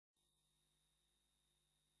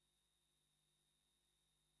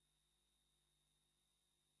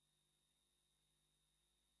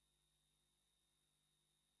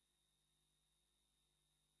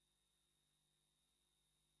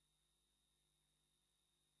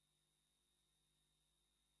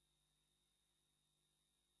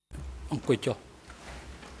អង្គុយចុះ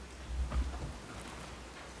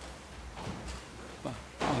បាទ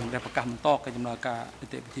អង្គដែលប្រកាសបន្តកិច្ចដំណើរការនី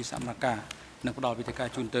តិវិធីសកម្មភាពនិងផ្ដល់វិធីការ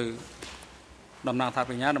ជូនទៅតំណាងថា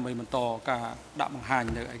បញ្ញាដើម្បីបន្តការដាក់បង្ហាញ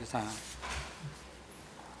នៅឯកសារ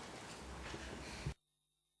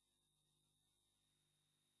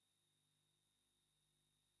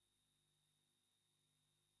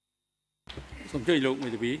សូមជួយលោកមេ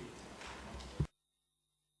ធាវី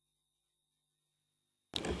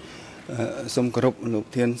សូមគោរពលោក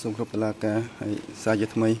ធានសូមគោរពតុលាការហើយសាជា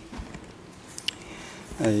ថ្មី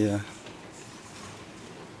ហើយ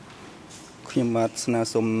ខ្ញុំបាទស្នើ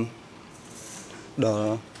សុំដល់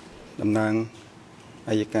តំណាង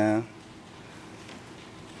អัยការ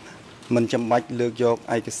មិនចាំបាច់លើកយក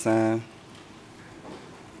ឯកសារ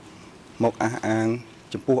មកអះអាង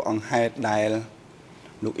ចំពោះអង្គហេតុដែល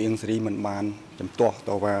លោកអៀងសេរីមិនបានចំទាស់ត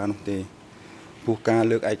វ៉ានោះទេព្រោះការ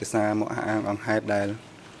លើកឯកសារមកអះអាងអង្គហេតុដែល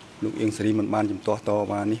លោកអៀងសេរីមិនបានចំទាស់ត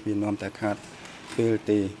វ៉ានេះវានាំតែខាតពេល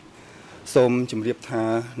ទេសូមជម្រាបថា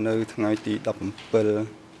នៅថ្ងៃទី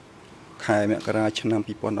17ខែមករាឆ្នាំ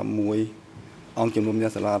2011អង្គជំនុំជម្រះ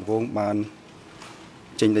សាលាដំបងបាន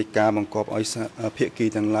ចេញដីកាបង្គាប់ឲ្យភាគី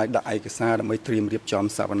ទាំងឡាយដាក់ឯកសារដើម្បីត្រៀមរៀបចំ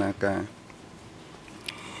សវនាការ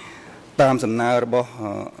តាមសំណើរបស់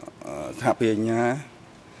សហបញ្ញា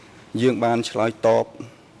យើងបានឆ្លើយតប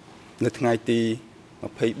នៅថ្ងៃទី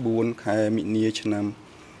24ខែមិនិនាឆ្នាំ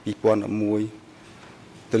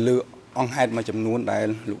2011ទៅលើអង្គហេតុមួយចំនួនដែល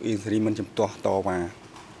លោកអៀងសេរីមិនចំទាស់តវ៉ា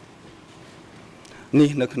នេះ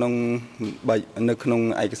នៅក្នុង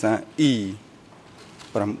ឯកសារ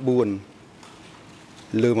E9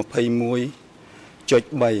 លើ 21.3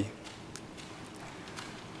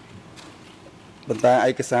 ប៉ុន្តែ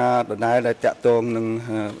ឯកសារដដែលដែលតាក់ទងនឹង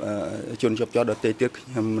ជនជាប់ចោតដទៃទៀតខ្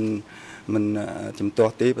ញុំមិនចំទា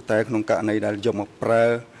ស់ទេប៉ុន្តែក្នុងករណីដែលយកមកប្រើ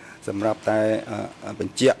សម្រាប់តែប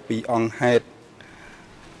ញ្ជាក់ពីអង្គហេតុ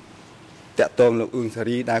តាក់ទងលោកអ៊ុងសេ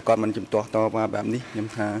រីដែលគាត់មិនចំទាស់តវ៉ាបែបនេះខ្ញុំ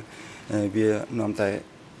ថាវានាំតែ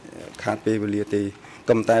ខាតពេលវេលាទេ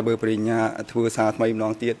ក៏តែបើបរិញ្ញាធ្វើសារថ្មីម្ដ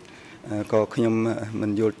ងទៀតក៏ខ្ញុំមិ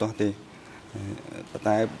នយល់ទាស់ទេប៉ុន្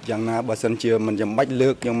តែយ៉ាងណាបើសិនជាមិនចាំបាច់លើ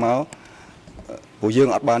កយកមកព្រោះយើង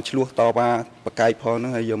អត់បានឆ្លោះតវ៉ាបកាយផងហ្នឹ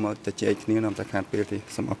ងហើយយកមកទៅជែកគ្នានាំតែខាតពេលទេ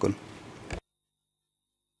សូមអរគុណ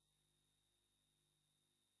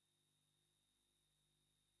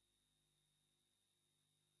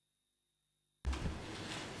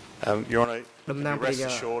តំណាងព្រះ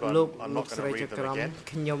លោកស្រីចក្រម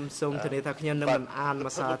ខ្ញុំសូមធានាថាខ្ញុំនឹងមិនអាន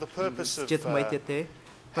ភាសាជាថ្មីទៀតទេ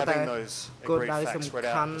ប៉ុន្តែគោលដៅសំ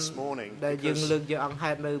ខាន់ដែលយើងលើកយកអង្គ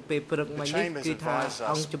ហេតុនៅពេលព្រឹកមិញនេះគឺថា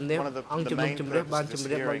អង្គជំនះបានជំរាប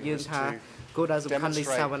មកយើងថាគោលដៅសំខាន់នៃ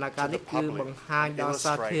សវនកម្មនេះគឺបង្ហាញដល់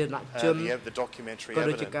សាធារណជនក៏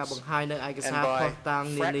ដូចជាការបង្ហាញនៅឯកសារផុសតាង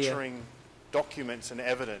នានាdocuments and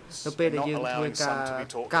evidence ទៅពេលដែលយើងធ្វើការ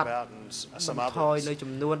កាត់បន្ថយនៅ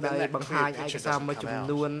ចំនួនដែលបង្ហាញឯកសារមួយចំ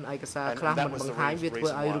នួនឯកសារខ្លះមិនបង្ហាញវាធ្វើ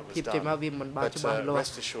ឲ្យរូបភាពចេញមកវាមិនបានច្បាស់លាស់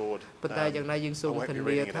ប៉ុន្តែយ៉ាងណាយើងសូមធា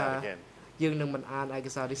នាថាយើងនឹងមិនអានឯក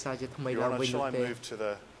សារនេះសារជាថ្មីឡើងវិញនោះទេ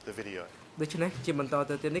ដូច្នេះជាបន្ត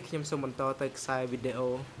ទៅទៀតនេះខ្ញុំសូមបន្តទៅខ្សែវីដេអូ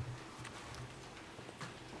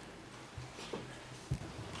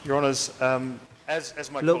Your Honours as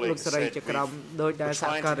my លោកស្រីចក្រមដោយដែលស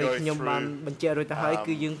ហការីខ្ញុំបានបញ្ជាក់រួចទៅហើយ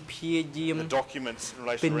គឺយើងព្យាយាម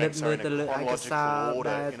ពិនិត្យមើលទៅលើឯកសារ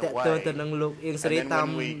ដែលតកតទៅនឹងលោកអៀងសេរីតាម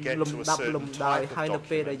លំដាប់លំដោយហើយនៅ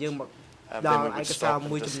ពេលដែលយើងមកដល់ឯកសារ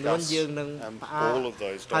មួយចំនួនយើងនឹងផ្អាក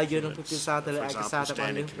ហើយយើងនឹងពិភាក្សាទៅលើឯកសារទាំងអ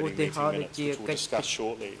ស់នេះឧទាហរណ៍ដូចជាកិច្ច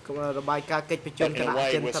របាយការណ៍កិច្ចប្រជុំគណៈ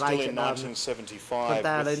ចិនត្រៃជាដើមប៉ុន្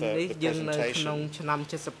តែឥឡូវនេះយើងនៅក្នុងឆ្នាំ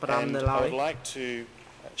75នៅឡើយ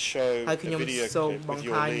ហើយខ្ញុំសូមបង្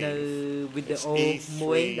ហាញនៅវីដេអូ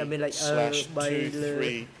មួយដែលមានលេខ 3 លើ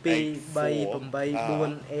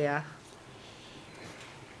 2384 Air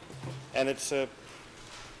and it's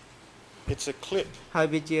a clip ហើយ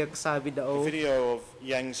វាជាខ្សែវីដេអូ video of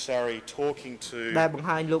Yang Sari talking to ដែលបង្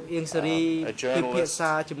ហាញលោកអៀងសេរីពិភាក្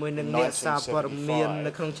សាជាមួយនឹងអ្នកសារព័ត៌មាន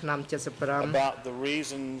នៅក្នុងឆ្នាំ75 about the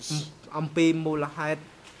reasons អំពីមូលហេតុ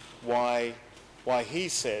why he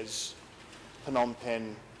says Phnom Penh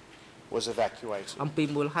was evacuated. អំពី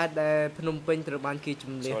មូលហេតុដែលភ្នំពេញត្រូវបានគេ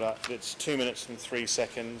ជំនះ So it's 2 minutes and 3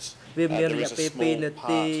 seconds. វាមានរយៈពេល2នា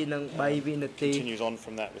ទីនិង3វិនាទី Continues on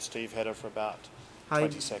from that with Steve Hedder for about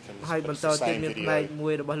 20 seconds. ហើយបន្តទៀតមានផ្នែកមួ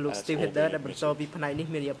យរបស់លោក Steve Hedder ដែលបន្តពីផ្នែកនេះ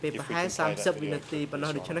មានរយៈពេលប្រហែល30វិនាទីប៉ុណ្ណោះ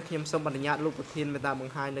ដូច្នេះខ្ញុំសូមអនុញ្ញាតលោកប្រធានមេតាប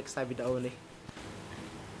ង្ហាញនៅខ្សែវីដេអូនេះ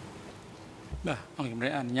បាទអង្គជំរា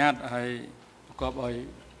បអនុញ្ញាតឲ្យប្រកបឲ្យ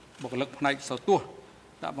បុគ្គលិកផ្នែកសោតទស្សន៍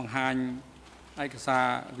ដាក់បង្ហាញឯកសារ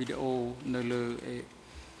វីដេអូនៅលើ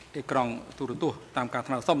អេក្រង់ទូរទស្សន៍តាមការ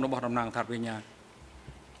ថ្នាក់សុំរបស់តំណាងថាវិញ្ញា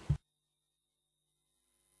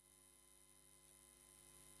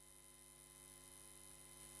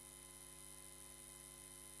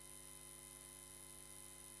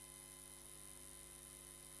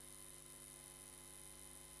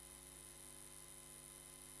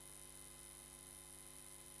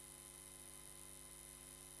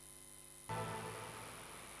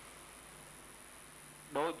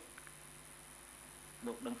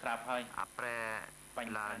Après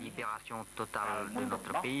la libération totale de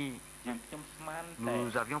notre pays,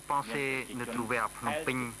 nous avions pensé ne trouver à Phnom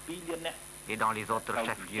Penh et dans les autres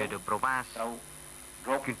chefs-lieux de province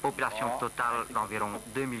qu'une population totale d'environ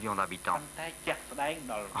 2 millions d'habitants.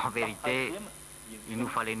 En vérité, il nous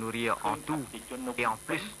fallait nourrir en tout et en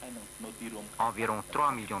plus environ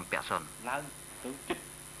 3 millions de personnes.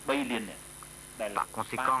 Par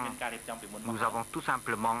conséquent, nous avons tout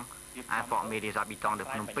simplement informé les habitants de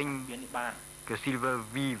Phnom Penh que s'ils veulent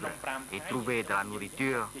vivre et trouver de la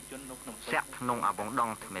nourriture, certes non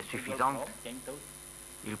abondante mais suffisante,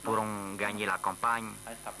 ils pourront gagner la campagne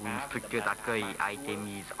où une structure d'accueil a été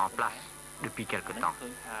mise en place depuis quelque temps.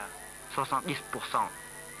 70%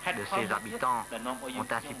 de ces habitants ont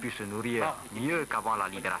ainsi pu se nourrir mieux qu'avant la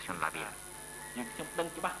libération de la ville.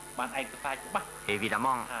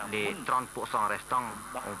 Évidemment, les 30% restants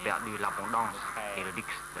ont perdu l'abondance et le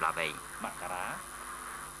luxe de la veille.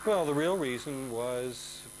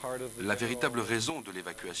 La véritable raison de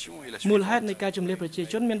l'évacuation est la មូលហេតុ suivante. នៃការជំនះប្រជា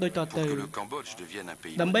ជនមានដូចត Pour ទៅ que le Cambodge devienne un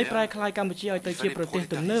pays ដើម្បីប្រែ moderne, ក្លាយកម្ពុជាឲ្យទៅជាប្រទេស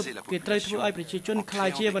ទំនើបគេត្រូវធ្វើឲ្យប្រជាជនក្លាយ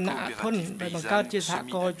ជាវណ្ណៈអធនដោយបង្កើតជាសហ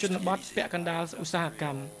គមន៍ជនបទពាក់កណ្ដាលឧស្សាហក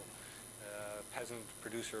ម្ម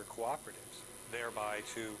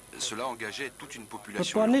cela engageait toute une ប្រ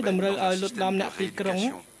population ព័ន្ធនេះ urbaine តម្រូវ dans un ឲ្យលុត système ដំ de អ្នកទីក្រុង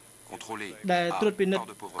rééducation contrôlé ដែល A ត្រួតពិនិត្យ par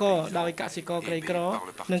de pauvres ក paysans ដោយកសិករក្រី et B ក្រ par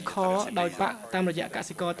le parti និងខ à travers ces ដោយ paysans. បាក់តាមរយៈក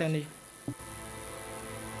សិករទាំងនេះ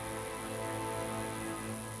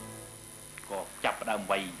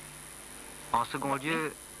En second lieu,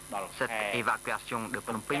 cette évacuation de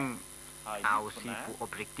Phnom Penh a aussi pour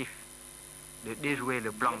objectif de déjouer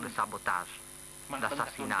le plan de sabotage,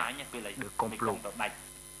 d'assassinat, de complot.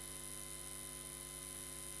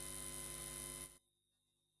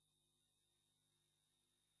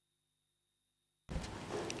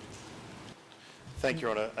 Thank you,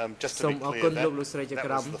 Your Honour. Just to សូម be អរ clear, គុណ that, លោកលោកស្រីច that ក្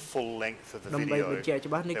រម was the full length of the ដើម្បី video. បញ្ជាក់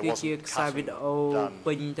ច្បាស់នេះ There គឺជា wasn't ខ្សែវីដេអូ cutting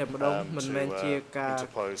ពេញតែម្ដងមិនមែនជាការ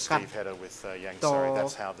interpose កាត់ Steve Hedder with Yang ត Sari.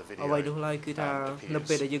 That's how the អ្វី video នោះឡើយគឺថានៅ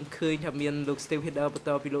ពេលដែលយើងឃើញថាមានលោក Steve Hedder បន្ត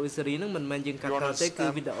ពីលោកអ៊ីសេរីនឹងមិនមែនយើងកាត់ Your ត Honours, ទេគឺ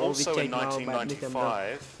វីដេអូវា also ចេញ in មកបែបនេះតែម្ដង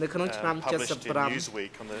នៅក្នុងឆ្នាំ 1995, published in 75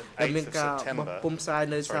 Newsweek on the ដែលមាន 8th of ការបោះ September, ពុម្ពផ្សាយ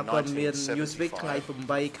នៅសារព័ត៌មាន Newsweek ថ្ងៃ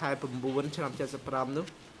 1975, 8 ខែ 9 ឆ្នាំ75នោះ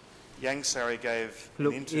Yang Sari gave លោ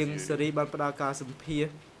ក an អៀង interview សេរីបានផ្ដល់ការសម្ភាស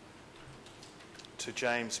ន៍ to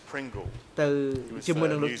James Pringle, ទៅ He was, ជាមួយ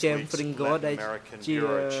នឹងលោក Newsweek's James Pringle Latin ដែល American ជា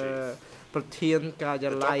bureau chief. ប្រធានការិយា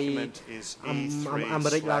The ល័យ document is អាមេ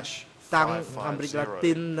រិកឡាតាំងអាមេរិកឡា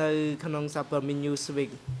ទីន E3/550. នៅក្នុងសារព័ត៌មាន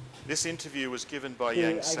Newsweek This interview was given by គឺ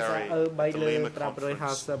Yang ឯកសារ Sari អឺ at the 3 លើ Lima Conference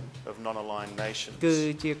 550 of Non-Aligned Nations. គឺ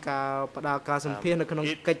ជាការផ្ដល់ការសម្ភាសន៍នៅក្នុង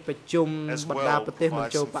It កិច្ចប្រជុំ as បណ្ដា well ប្រទេសមិន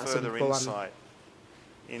provides ចូល some បកសម្ further ព័ន្ធ insight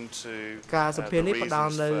into ការសម្ភាសន៍ the នេះផ្ដ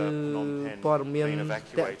ល់ reasons នៅ for Phnom Penh ព័ត៌មាន being តាក់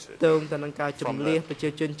evacuated ទងទៅនឹងការជំលះប្រជា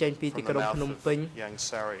ជនចេញពីទី from ក្រុ the ង mouth ភ្នំ of ពេញ Yang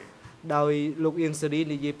Sari. ដោយលោកអៀងសេរី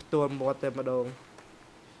និយាយផ្ទាល់មាត់តែម្ដង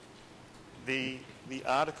The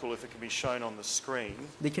article, if it can be shown on the screen,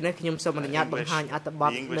 ដូច្នេះខ្ញុំសូមអនុញ្ញាតបង្ហាញអត្ថប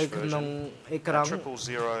ទ the នៅ English ក្នុង version, អេក្រង់ 0008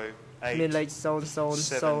 មានលេខ 7603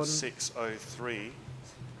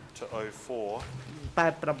 to 04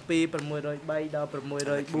 87603ដល់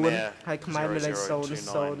604ហើយខ្មែរមានលេខ 0029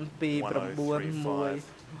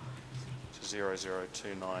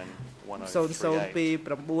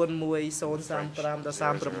 0029 0029135 ដល់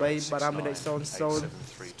38បារាំងមានលេខ to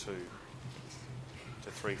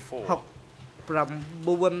 34.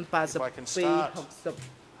 6982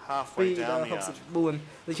 Halfway 60 down ដល់ the article,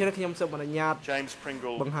 64ដូច្នេះខ្ញុំសូមអនុញ្ញាត James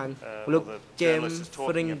Pringle, បង្ហាញ or លោក the James journalist, is talking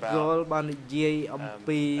Pringle about បាននិយាយអំ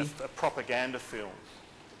ពី a propaganda film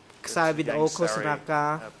ខ្សែវីដេអូឃោសនាការ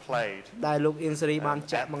played ដែលលោកអៀងសេរីបាន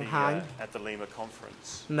ចាក់បង្ហាញ at the Lima conference.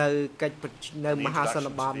 នៅកិច្ចនៅ The មហាសន្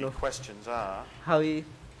និ introduction បាត to នោះ the questions are ហើយ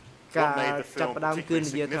ការ What made the film ចាប់ផ្ដើមគឺ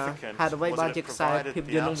និយាយថា particularly ហេតុអ្វី significant បាន was ជា it ខ្សែ provided ភាព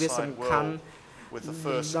the យន្តនោះវា outside សំខាន់ world with the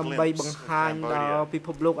first ដើម្បី glimpse បង្ of ហាញដល់ Cambodia. ពិភ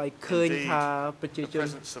ពលោកឲ្យឃើញ Indeed, ថាប្រជា The ជន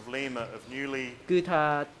presence of Lima of newly គឺថា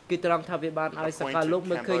គឺត្រង់ថាវាបានឲ្យសកលលោក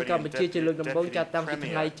មើលឃើញកម្ពុជាជាលើកដំបូងចាត់តាំងពី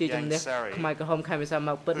ថ្ងៃជាជំនះខ្មែរក្រហមខេមវិសាម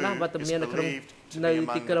កពិតណាស់វត្តមាននៅក្នុងនៅ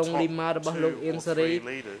ទីក្រុងលីម៉ារបស់លោកអៀងសេរី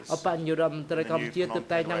អបបញ្ញរដ្ឋមន្ត្រីកម្ពុជាទើប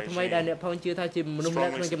តែងតាំងថ្មីដែលអ្នកផងជឿថាជាមនុស្សម្នា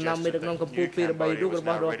ក់ក្នុងចំណោមមេដឹកនាំកម្ពុជាពីរបីរូបរប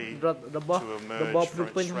ស់របបភ្នំ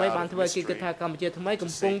ពេញថ្មីបានធ្វើឲ្យគេគិតថាកម្ពុជាថ្មី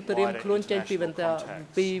កំពុងត្រៀមខ្លួនចេញពី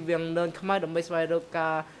វាំងននខ្មែរដើម្បីស្វែងរកកា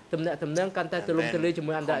រទំនាក់ទំនងកាន់តែទូលំទូលាយជា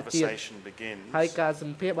មួយអន្តរជាតិ conversation begins. ហើយការស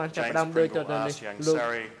ម្ភាសបានចាប់ផ្ដើមដោយតទៅនេះលោក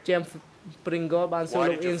James Pringle បានសួរ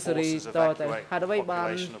លោកអៀងសេរីតទៅហេតុអ្វីបាន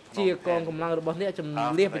ជាកងកម្លាំងរបស់អ្នកជំ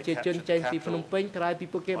នះប្រជាជនចេញពីភ្នំពេញក្រោយពី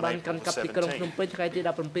ពួកគេបានកាន់កាប់ទីក្រុងភ្នំពេញថ្ងៃទី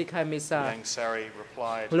17ខែមេសា Yang Sari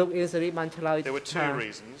replied, លោកអៀងសេរីបានឆ្លើយ there were ថា two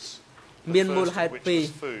reasons. The Miền first mùa of hai which pi. was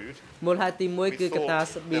food. មូលហេតុទី We 1 គឺកត្តា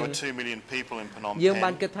thought ស្បៀ there ង were 2 million people in Phnom យើងបា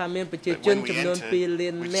ន Penh. គិតថាមានប្រជា But ជន when we ចំនួន entered, 2 លា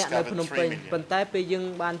ន we នាក់នៅ discovered ភ្នំ 3 ពេញ million. ប៉ុន្តែពេលយើង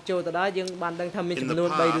បានចូលទៅដល់យើងបានដឹងថាមាន In ចំ the នួន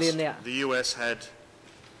 3 លាន past, នាក់ the US had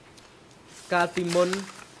កាលពីមុន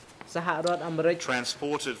សហរដ្ឋអាមេរិក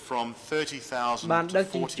transported from 30,000 បានដឹក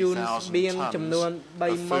to ជញ្ជូនស្បៀង 40,000 ចំនួន tons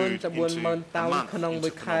 30000 of food ទៅ into 40000 តោ a ន month ក្នុង into មួ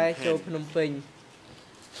យខែ Phnom ចូល Penh. ភ្នំពេញ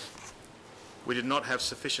We did not have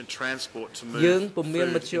sufficient transport to យើង move ពុំមានម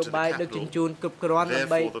food ធ្យោ into បាយ the ដឹកជញ្ជូ capital. នគ្រប់គ្រាន់ដើ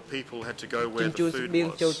ម្បី Therefore, the people had to go ជ where ញ្ជូ the នស្ food បៀង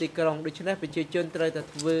ចូល was. ទីក្រុងដូច្នេះប្រជាជនត្រូវតែ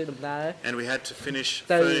ធ្វើដំណើរ And we had to furnish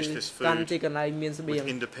ទៅ this កាន់ទី food កន្លែងមានស្បៀង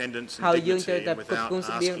with independence ហើយ and យើងត្រូវ dignity តែ and ផ្គត់ without ផ្គង់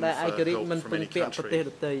ស្បៀង asking ដែលឯក for រាជ្យ help មិន from ពឹង any ពាក់ប្រទេស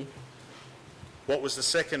country. ដទៃ What was the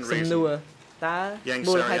second សំណួរ reason? តើ Yang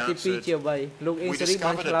មូល Sari ហេតុទី answered, 2ជាអ្វីលោកអ៊ីង We សេរី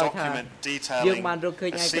បាន discovered ឆ្ a លើយថា document យើង detailing បានរកឃើ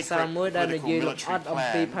ញ a ឯកសារ secret មួយដែលនិយាយ political លម្អិត military អំ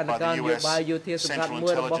ពី plan ផែន by ការ the នយោ US បាយយោធាសម្ងាត់ Central មួ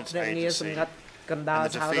យរបស់ Intelligence ភ្នាក់ងារ Agency សម្ងាត់កណ្ដាល and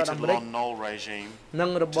the សហរដ្ឋអា defeated មេរិក Lon Nol regime និង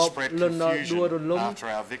រប to ប spread លន់នល់ដួលរលំ confusion after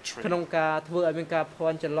our victory. ក្នុងការធ្វើឲ្យមានការភ័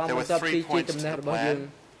ន្តច្រឡំ There បន្ទាប់ were ពី 3 ជា points ចំណេះ to the របស់យើង plan.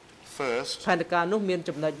 First, ផែនការនោះមាន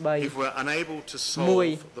ចំណុច if we're unable to 3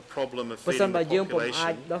 solve the problem of បើសិន feeding បើ the យើងពុំអា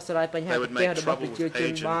ច population, ដោះស្រាយបញ្ហា they ប្រ would ទេស make របស់ trouble ប្រជា with ជ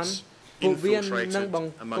នបាន agents ពួកវានឹង infiltrated បង្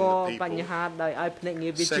among ក the បញ្ people. ហាដោយឲ្យភ្នាក់ងា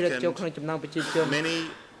រវាជ្រៀតចូលក្នុងចំណោមប្រជាជន 2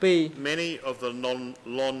 Many of the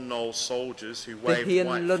Lon Nol soldiers who ទា waved ហាន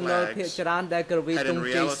white លន់នល់ភាគ flags ច្រើនដែលក្រវី had ទ in ង់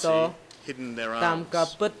ជ័យស reality hidden their តាមការ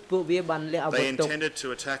arms. ពិតពួកវាបានលាក់អាវុធ They ទុក intended to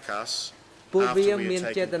attack us ពួកវា after we មាន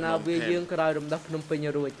had ចេត taken នាវា Phnom យើង Penh. ក្រោយរំដោះភ្នំពេញ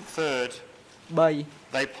រួច Third,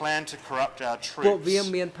 3 they planned to corrupt our ពួក troops វា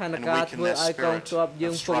មានផែន and ការ weaken ធ្វើ their ឲ្យកង spirit ទ័ពយើ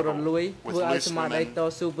ង of ពុករ struggle លួយ with ធ្វើឲ្យ loose ស្មារតី women, ត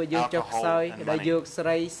ស៊ូពួកយើងចុះខ្សោយ alcohol and ដែល money. យកស្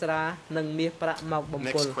រីស្រានិងមាសប្រាក់មកបំ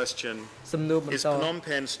ពុល Next question, សំណួរបន្ is ត Phnom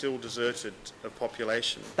Penh still deserted of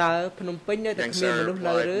population? តើភ្នំពេញនៅតែគ្មានមនុស្ស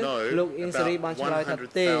នៅឬលោកអ៊ីងសេរីបានឆ្លើយថា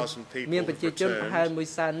ទេមានប្រជាជនប្រហែល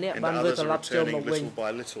 100,000 នាក់ And បានវិល others ត្រ are ឡប់ចូលមក returning វិញ little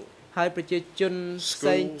by little. ហើយប្រជាជនផ្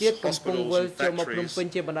សេងទៀតកំពុងវិល Schools, ចូលមកភ្នំ hospitals, ពេញ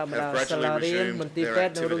ជាបណ្ដាបណ្ដា have gradually សាលារៀន resumed មន្ទីរ their ពេ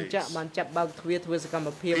ទ្យនិងរោងចក្រ activities. បានចាប់បើកទ្វារធ្វើសកម្ម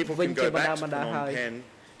ភាព People វិញ can ជា go បណ្ដា back to បណ្ដា Phnom ហើយ Penh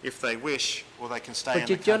if they wish, or they can stay ប្រ in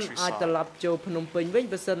ជា the ជនអាចត្រ countryside. ឡប់ចូលភ្នំពេញវិញ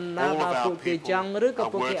បើសិនណា All of បើ our ពួកគេចង់ people ឬក៏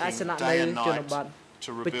are ពួកគេអាចស្ working នាក់ day នៅ and ជនបទ night to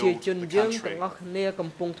ប្រជា rebuild ជន the យើង country. ទាំងអស់គ្នាកំ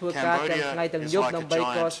ពុងធ្វើការទាំងថ្ងៃទាំងយប់ Cambodia is ដើម្បី like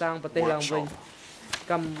a ក giant សាងប្រទេសឡើងវិញ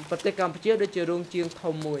workshop. ប្រទេសកម្ពុជាដូចជារោងជាង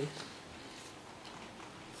ធំមួយ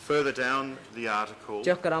Further down the article,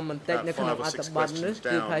 ចុះក្រោមបន្តិចនៅក្នុង 5 or អត្ថ 6 បទនេះ questions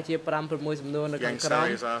គឺ down, ប្រហែលជា 5-6 សំណួរនៅខាង Yang ក្រោម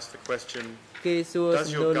Sari has asked the question, គេសួរ does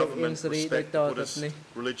សំណួ your រលោកអ៊ីង government សេរីដូច respect ត the ទៅ Buddhist នេះ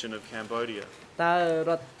religion of Cambodia? តើ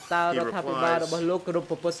រដ្ឋាភិបាលរបស់លោកគោរព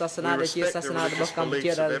ពុទ្ធសាសនាដែលជាសាសនារបស់កម្ពុ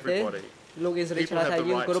ជាដែរទេលោកអ៊ីងសេរីឆ្លើយថា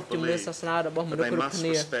យើងគោរពជំនឿសាសនារបស់មនុ But ស្ស they គ្រប់ must គ្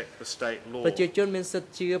នា respect the state law. ប្រជាជនមានសិទ្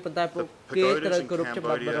ធិជឿប៉ុន្តែពួក The គេត្រូវ pagodas in គោរពច្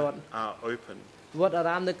បាប់រដ្ឋ Cambodia are open. វត្តអា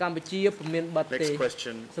រាមនៅកម្ពុជាពុំមានប័ណ្ណទេ Next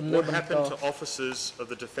question, Some new what happened bento. to officers of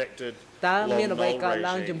the defected តើ Lon មានអ្វី Nol កើត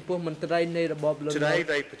ឡើងចំ regime? ពោះមន្ត្រីនៃរបបលន់នល់ Today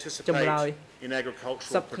they ចម្លើយ participate in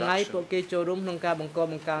agricultural សប្តាហ៍ពួក production. គេចូលរួមក្នុងការបង្ក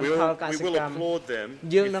បង្កើន We ផល will, ក we សិ will កម្ម applaud them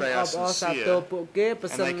យើង if នឹង they អ are បអរសាទរ sincere ពួកគេប្រ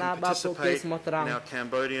and សិន they ណា can បើពួកគេ participate ស្មោះត្រង់ in our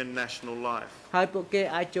Cambodian national life. ហើយពួកគេ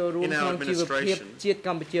អាចចូលរួម In our ក្នុងជីវភាព administration, ជាតិក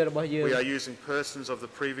ម្ពុជារបស់យើង We are using persons of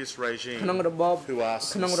the previous regime ក្នុងរបប who are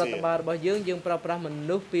ក្នុងរដ្ឋ sincere. បាលរបស់យើងយើងប្រើប្រាស់ម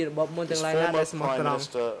នុស្សពីរបបមុន Is ទាំងឡាយណា former ដែលស្មោះ Prime ត្រង់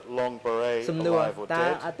Minister Long Beret សំណួរ alive or តើ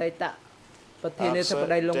dead? អតីតប្រធានាធិប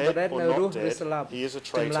តី Answer, លុង dead បរ៉េត or នៅ not រស់ឬ dead, ស្លាប់ he is a ច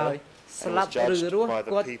ម្លើយ traitor ស្លាប់ and was ឬ judged រស់ by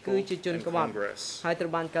the គាត់ people គឺជាជន and ក្បត់ Congress. ហើយត្រូវ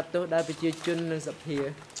បានកាត់ទោសដោយប្រជាជននិងសភា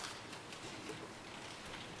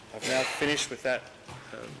I've now finished with that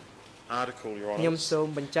article, Your ខ្ញុំ Honours. សូម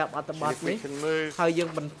បញ្ចប់អត្ថបទ If we នេះ can move ហើយយើង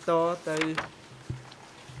បន្តទៅ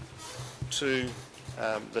to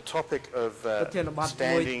the topic of ប្រធានបទ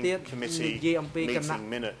មួយ standing ទៀត committee និយាយអំពីគណៈ meeting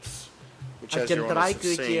minutes, which អ as ចិន្ Your ត្រៃយ៍ Honours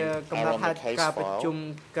គឺ have ជា seen កំណ are ត់ on ហេ the តុ case ការប្រជុំ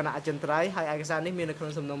file. គណៈអចិន្ត្រៃយ៍ហើយឯកសារនេះមាននៅក្នុ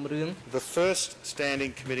ងសំណុំរឿង The first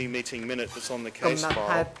standing committee meeting minute that's on the កំ case ណត់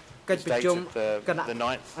ហេតុ file កិច្ចប្រជុំ is dated គណៈ the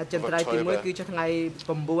 9th អចិន្ត្រៃយ៍ទី of 1 October គឺជាថ្ងៃ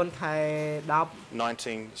9 ខែ10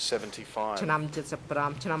 1975. ឆ្នាំ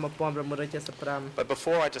75ឆ្នាំ1975 But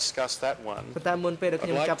before I discuss that one, ប៉ុន្តែមុនពេលដែលខ្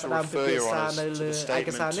ញុំ I'd like ចាប់ to ផ្ដើមពិ refer ភា your ក្សា honours នៅ to លើ the ឯក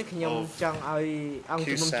សារនេះ statement ខ្ញុំ of ចង់ឲ្យអង្គ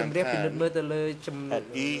ជំនុំជម្រាបពិនិត្យមើលទៅលើចម្លើ at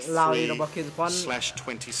យរបស់ខៀវសុផាន់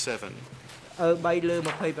E3/27. 3លើ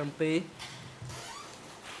27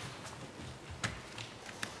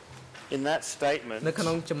 In that statement, នៅក្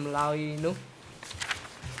នុងចម្លើយនោះ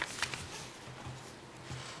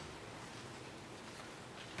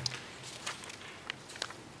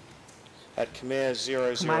at Khmer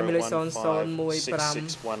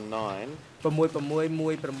 00156619,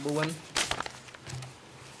 6619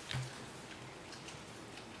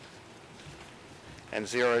 and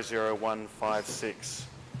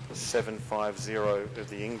 00156750 of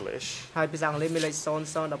the English, ហើយភាសាអង់គ្លេសមានលេខ00156750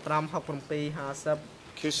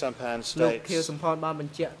 Kusampan លោកខៀវ states, សំផនបានប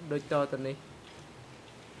ញ្ជាក់ដូចតទៅនេះ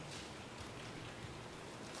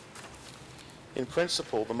In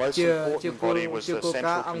principle, the most ជា important body was ជា the គោល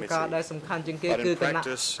ការ Central ណ៍អង្គការដែល Committee. សំខាន់ជាងគេ But in គឺគណៈ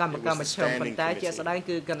practice, កម្ម it ការ was ម the ជ្ឈិម standing ប៉ុន្តែជា committee. ស្ដែង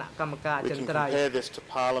គឺគណៈកម្មការអ We ចិន្ can ត្រៃយ៍ compare this to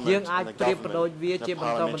យើ Parliament ងអាច and the ប្រៀបប្រដូច government វា in ជា a ប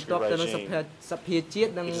ន្តបន្ទាប់ parliamentary ទៅនឹង regime. សភាជាតិ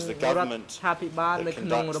និង It is the រដ្ឋា government ភិបាលនៅ that ក្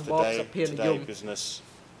នុង conducts រប the បសភានិយ day-to-day ម business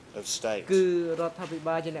of state. គឺរដ្ឋាភិ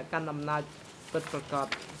បាលជាអ្នកកាន់អំណាចពិតប្រាកដ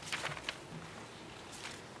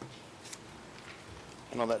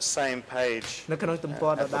And on that same page, នៅក្នុងទំព័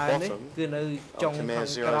រដ at the ដែលនេះ bottom, គឺនៅចុងខាង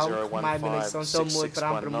ក្រោមខ្មែរមានលេខ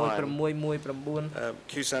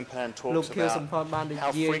Q Sampan លោក talks ខៀវសំផន about បាននិ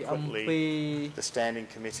how យាយអំពី frequently the standing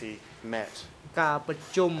committee met. ការប្រ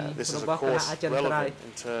ជុំ This រ is បោះ of គណៈ course អចិន្ត្រៃយ៍ relevant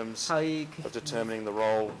in terms ហើយ of determining the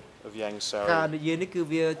role of Yang ការ Sari និយាយនេះគឺ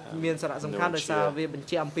វាមានសារៈសំខាន់ដោយសារវាបញ្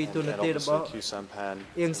ជាក់អំពីទូនា and ទីរបស់ obviously Q Sampan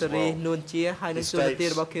អៀង as សេរី well. នួនជាហើយនឹងទូនាទី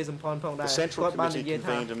របស់ខៀវសំផនផងដែរ The គា Central ត់បាននិ Committee យាយថា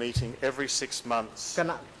convened a meeting every 6 months គ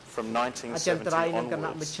ណៈ from អចិន្ត្រៃយ៍ 1970 និងគណៈ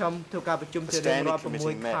ម onwards. ជ្ឈិមធ្វើការប្រជុំជារៀងរាល់6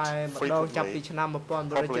ខែម្ដងចាប់ពីឆ្នាំ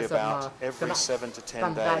Probably 1970 about មកគ every ណៈ 7 to ក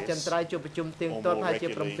ម្ម 10 ការអចិន្ days. ត្រៃយ៍ជួបប្រជុំទៀងទាត់ហើយជា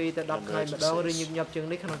7ទៅ10ខែម្ដងឬញឹកញាប់ជាង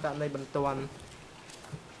នេះក្នុងករណីបន្ទាន់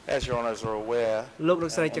As your honours are aware, លោកលោ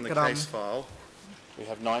កស្រី on ច the ក្រម case file, we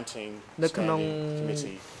have 19 នៅក្នុង standing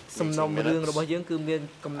committee សំណុំ meeting រឿងរបស់ minutes. យើងគឺមាន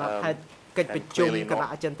កំណត់ហេតុកិច្ចប្រជុំគណៈ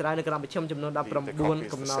អចិន្ត្រៃយ៍នៅគណៈប្រជុំចំនួន The 19 copies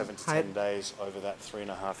កំ for ណត់ 7 to ហេតុ 10 days over that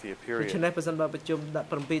 3.5-year ដូច្ period. នេះប្រសិនបើប្រជុំ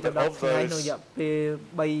17ទៅ But of 10ថ្ងៃ those- ក្នុងរយៈពេល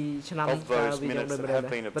3ឆ្នាំ of those វាយ៉ាង minutes ដូច that នេះ have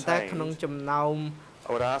been ប៉ុន្តែ obtained, ក្នុងចំណោម I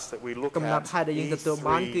would ask that we look កំណត់ហេតុ at ដែលយើងទទួល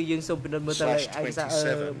បានគឺយើងសូមពិនិត្យមើលទៅលេខឯកសារ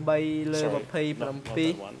E3/27 3លើ sorry, not that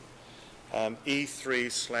 27 one.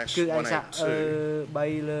 គឺឯកសារ E3/182,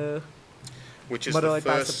 3លើ which is the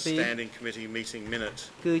first 182 standing committee meeting minute.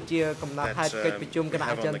 គឺជាកំណត់ហេតុកិច្ចប្រជុំគណៈ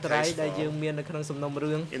អចិន្ត្រៃយ៍ដែលយើងមាននៅក្នុងសំណុំ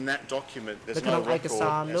រឿង In that document, there'sនៅក្នុង no ឯក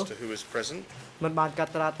សារ record នោះ as to who is present. มันបានកា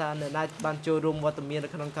ត់ត្រាថាអ្នកណាបានចូលរួមវត្តមាននៅ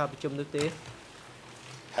ក្នុងការប្រជុំនោះទេ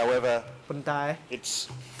However, ប៉ុន្តែ it's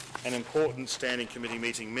an important standing committee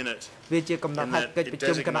meeting minute វាជាកំណត់ in ហេតុ that កិច្ច it ប្រ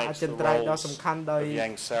ជុំគណៈអ designates ចិ the ន្ត្រៃយ៍ដ៏ roles សំខាន់ដោយ of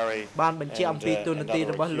Yang Sari បានបញ្ជាក់អំពីទូនាទី and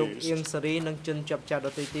របស់ other លោក accused. អៀងសេរីនិងជនជាប់ចោទដ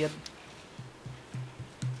ទៃទៀត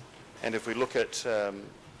And if we look at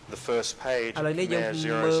the first page, ឥឡូវនេះយើង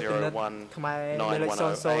Khmer មើលពិនិត្យ 001 ខ្មែរមានលេខ 9108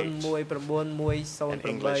 001910 and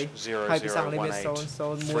English ហើយភាសាអង់គ្លេសមាន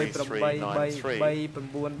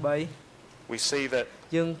00183393 we see that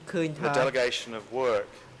យើងឃើញ the ថា delegation of work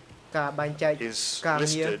ការបែងចែក is ការ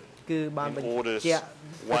ងារ listed គឺបាន in បញ្ orders ជាក់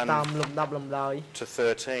ទៅតាម 1 លំដាប់លំដោយ to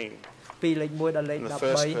 13. ពីលេខ1ដល់លេខ And the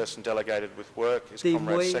first 13 person delegated with work is ទី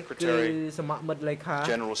Comrade 1គឺ Secretary, សមមិត្តលេខា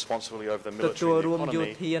General Responsibility over the ទទួល Military រួម and យោ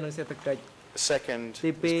Economy. ធានិងសេដ្ឋកិច្ច The second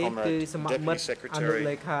ទី is 2គឺ Comrade សមមិ Deputy ត្តអនុ Secretary,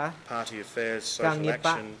 លេខា Party Affairs, ការ Social ងារបក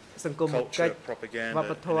Action, សង្គមកិច្ច Culture, វ Propaganda ប្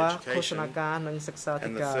បធម៌ and ឃោសនា Education. ការនិងសិក្សាធិ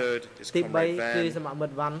And the ការ third is ទី Comrade 3គឺ Van, សមមិ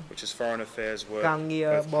ត្តវ៉ាន់ which is Foreign Affairs work, ការងារ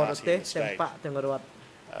ប both រ party ទេស and ទាំង state. បកទាំងរដ្ឋ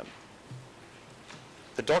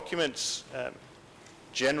The documents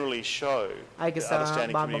generally show, ឯក the សារ other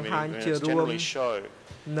standing បាន committee បង្ហាញ meeting ជា minutes រួម generally show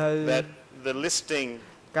នៅ that the listing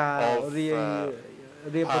ការ of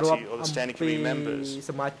រៀបរាប់ party or the អំ standing ពី committee members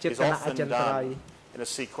សមាជិក is គណៈអ often ចិន្ត្រៃយ៍ done in a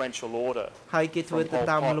sequential order ហើយគេធ្វើទៅ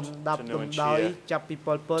តាមលំដាប់លំដោយចាប់ពី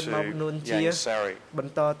ប៉ុលពតមកនួន to ជា Yang Sari. ប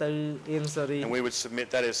ន្តទៅអៀងសេរី And we would submit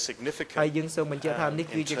that as ហើយ significant យើងសូមបញ្ជាក់ថានេះ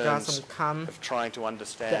គ in ីជាការ terms សំខាន់ of trying to តាក់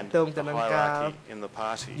understand ទងទៅ the នឹងការ hierarchy in the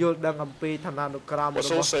party. យល់ដឹងអំពីឋានានុក្រម What's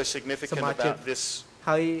របស់ also significant Samachick. about this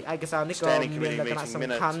ហើយឯកសារនេះក៏ standing មាន committee លក្ខណៈ meeting សំ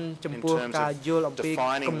minute ខាន់ចំពោះ in terms ការ of យល់អំពី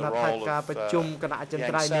defining កំណ the ត់ហេតុ role ការ of ប្រជុំគណៈអចិន្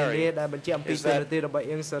ត្រៃយ៍ Yang នា Sari នាដែលបញ្ជាក់អំពី is ទូ that នាទីរបស់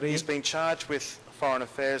អៀងសេរី he's been charged with foreign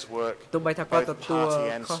affairs work, ទោះបីថាគាត់ both ទទួល party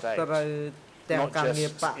and ខុស state, ត្រូវទាំង not ការងារ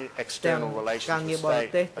just បក ទាំង external ការ relations ងារ with បរ state,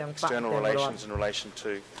 ទេស but ទាំងបក external ទាំងរដ្ឋ relations in relation to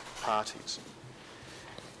parties.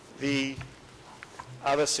 The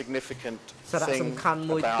other significant សារៈសំ thing ខាន់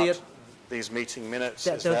មួយទៀត about these meeting minutes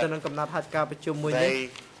តាក់ is ទងទៅនឹង that កំណត់ហេតុការប្រជុំមួយនេះ they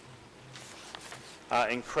are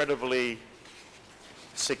incredibly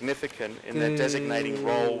significant in their designating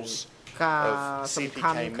roles ការ of សំ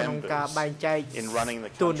ខាន់ CPK ក្នុងការ members បែងចែក in running the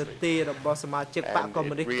ទូនា country. ទីរបស់សមាជិកបក And កុម្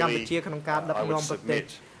មុយនីស it កម្ really, ពុជាក្នុងការដឹក I នាំ would ប្រទេស submit,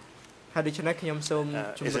 ហើយដូច្នេះខ្ញុំសូម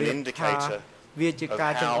ជ is ម្ an រាបថា indicator វាជា of កា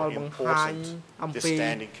រចង្អុ how លបង្ហាញ important អំ this ពី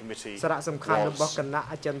standing committee សារៈសំខាន់របស់ was. គណៈ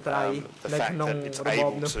អចិន្ត្រៃយ៍ The នៅ fact ក្នុង that it's របប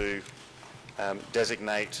able នោះ to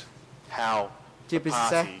designate how ជា the ពិ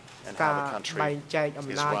សេស party and កា how រ the country បែងចែកអំ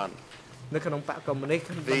is ណាច run. នៅក្នុងបកកុម្មុយនីស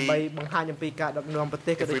ដើម្បីបង្ហាញអំពីការដឹកនាំប្រ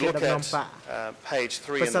ទេសក៏ If ដូច we ជា look ដឹកនាំ at បក page 3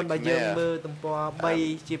 ប្រ in សិន the បើយើងមើ Khmer, លទំព័រ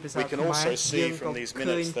3ជាភាសា we ខ្ can មែ also រ see យើង from ក៏ these ឃើញ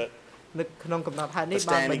minutes that នៅក្នុងកំណត់ហេតុនេះ the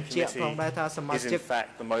បាន standing បញ្ជាក់ផងដែរថាសមា is ជិក in fact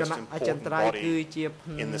the គ most ណៈអចិន្ត្រៃយ៍ important គឺ body ជាផ្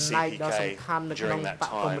in the នែកដ៏ CPK សំខាន់នៅក្នុង during that បក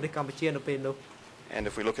កុម្មុយ time. នីសកម្ពុជានៅពេលនោះ And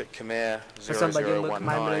if we look at Khmer ប្រសិនបើយើងមើលខ្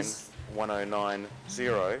មែរមួយ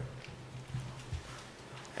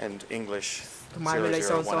 001910 and English ថ្មមានលេខ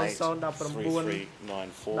 000 0018 10 3394.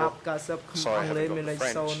 90 Sorry, I អង់គ្លេស haven't មាន got លេ the ខ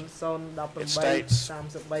French. 0 0 states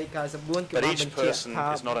 18 33 94 គឺ But បាន each បញ្ជាក់ person ថា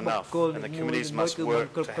is not បុ enough, គ្គល and the មួយ committees មួយ must គឺមិន work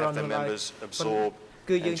គ្រប់ to គ្រាន់ have their នៅឡើយ members absorb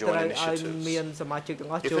គឺយើង and ត្រូវ join ឲ្យ initiatives. មានសមាជិកទាំ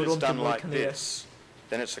ងអស់ If ចូល it រួម is ជា done មួយ like គ្នា this,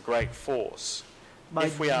 then it's a great force. បើ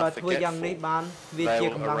If we បើ are ធ្វើយ៉ាងនេះ forgetful, បានវា they ជា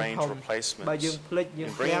will កម្លាំង arrange ធំ replacements. បើយើងភ្លេចយើង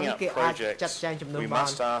In ឃ្លាំង bringing up គេអាចចាត់ projects, ចែងចំនួន we បាន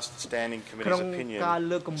must ask the Standing ក្នុង Committee's opinion ការ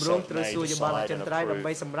លើកគម្រោ so ង it ត្រូវ may សួរយោបល់អ decide ចិ and ន្ត្រៃយ៍ដើម្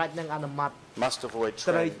បី approve. សម្រេចនិងអនុម័ត Must avoid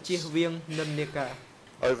ត្រូវជៀស trends. វាងនិន្នាការ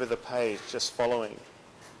Over the page, just following,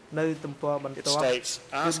 នៅទំព័របន្ it ទាប់ states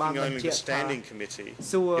គឺបាន asking បញ្ only ជា the ក់ថា Standing Committee.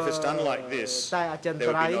 សួរ If it's done like this, តែអចិន្ there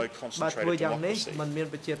ត្រៃយ៍ will be no បើធ្វើ concentrated យ៉ាងនេះ democracy. มันមាន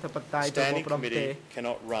ប្រជាធិបតេយ្យ The ទៅមក Standing ព្រមទេ Committee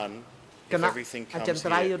cannot run គ if ណៈ everything អ comes ចិន្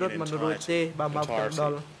ត្រៃយ៍ here រត់ in មិនរួចទេបើមកទាំងដុ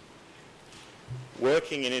ល entirety.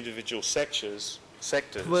 Working in individual sectors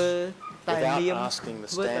ធ្វើតែ without នាម asking the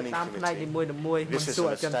ធ្វើតែ Standing តាមផ្នែកនី Committee. មួយៗមិន This is សួរ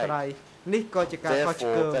a អចិន្ត្រៃយ៍នេះក៏ជាការខុសឆ្គ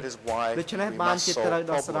ង Therefore, that is why ដូច្នេះ we បាន must ជាត្រូវ solve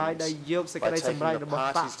ដោះស្រាយដោយ problems យកសេច by ក្តីសម្រេច taking រ the របស់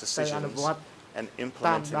បក parties' ទៅអនុ decisions វត្ត and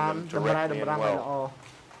តាម implementing ដាន them តម្រាយ directly តម្រាំ and ឲ្យល្អ well.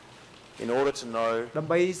 In order to know ដើ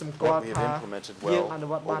ម្បីសម្គាល់ what we ថា have implemented យើង well អនុ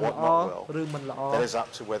វត្ត or បាន what ល្អ not well, ឬមិនល្អ that is up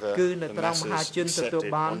to whether គឺនៅ the ត្រង់មហា masses ជនទទួល accept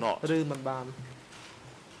it បាន or not. ឬមិនបាន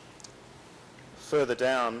Further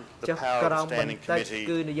down, ចុ the ះ power ក្រោ of ម the បន្ Standing តិច Committee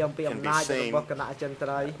គឺនិយមពីអំ can ណាច be របស់ seen គណៈអចិន្ត្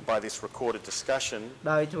រៃយ៍ by this recorded discussion.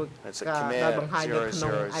 ដោយធ្វើ It's a ការ Khmer ដោយបង្ហាញនៅក្នុ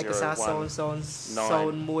ងឯកសារ 0001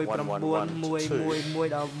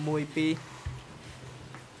 000191112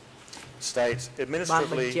 states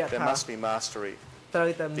administrativelyបញ្ជាក់ there ថា must be mastery. ត្រូវ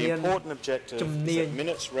តែ The មាន important objective is ជំនាញ that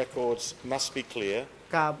minutes records must be clear.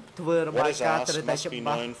 ការធ្វើរបាយ What is ការណ៍ត្រូវ asked តែ must be ច្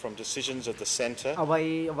បាស់ known from decisions of the centre អ្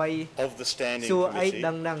វី of the Standing សួរអី Committee.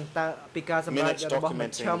 ដឹងតើពីការសម្រេច Minutes របស់ម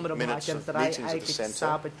ជ្ឈម documenting របស់អ minutes ចិ of ន្ត្រៃយ៍ meetings ឯ of ក the centre.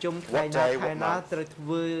 សារប្រជុំថ្ងៃ What ណា day, ខែ what ណា month. ត្រូវធ្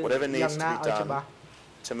វើ Whatever យ៉ាង needs ណា to be ឲ្យច្បាស់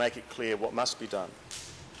done to make it clear what must be done.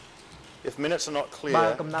 If minutes are not បើ clear,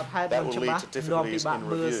 កំណត់ហេតុ that មិន will ច្បាស់ lead to នាំពិ difficulties បាក in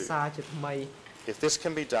មើល review. សារជាថ្មី If this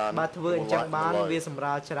can be done, បើ it ធ្វើអ will ញ្ចឹង lighten បាន the វា load. សម្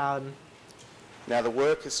រាលច្រើន Now the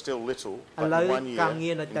work is still little, ឥ but ឡូវ in 1 year, ការ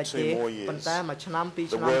ងារនៅ in តែទេ 2 more ប៉ុ years, ន្តែមួយឆ្នាំពីរ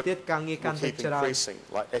the ឆ្នាំ work ទៀតការងារកាន់ will តែ keep ច្រើន increasing,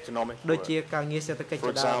 like economic ដូច work. ជាការងារសេដ្ឋកិច្ច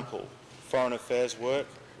For ជាដើម example, foreign affairs work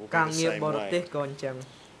will be ការ the ងារ same បរទេស way. ក៏អញ្ចឹង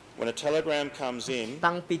When a telegram comes in,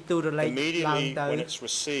 តាំងពីទូរលេខឡើង immediately ទៅ when it's ពេល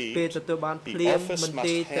received, ទទួលបាន the ភ្លាម office មន្ must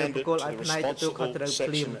ទីរត្រូវ hand ប it កគោល to ឲ្យ the ផ្នែកទទួលខុស responsible ត្រូវ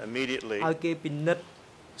ភ្លាម section immediately ឲ្យគេពិនិត្យ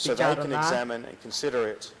so ពិចា they រ can ណា examine and consider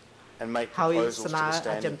it and make ហើយ proposals ស្នើ to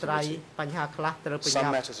the អចិ Standing ន្ត្រៃយ៍ Committee. បញ្ហាខ្លះត្រូវប្រ Some ញា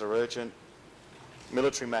ប់ matters are urgent,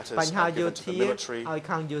 military matters បញ្ហា are យោ given to ធា the military, ឲ្យ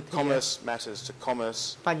ខាងយោធា commerce matters to commerce,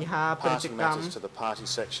 បញ្ហាពាណិជ្ជ party កម្ម matters to the party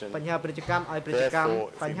section. បញ្ហាពាណិជ្ជកម្មឲ្យពាណិជ្ជកម្ម Therefore,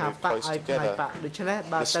 if we បញ្ហា move បក close ឲ្យផ្នែក together, បកដូច្នេះ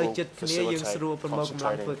បើ This ទៅ will ជិតគ្នាយើងស្រួល facilitate ប្រមូលកម្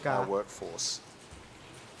លាំងធ្វើ concentrating ការ our workforce.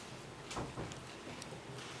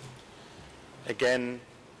 Again,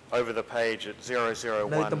 over the page at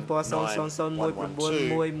នៅទំព័រ 0019112,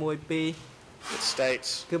 001112 it states,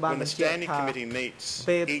 គឺបាន when the បញ្ជាក់ Standing ថា Committee meets,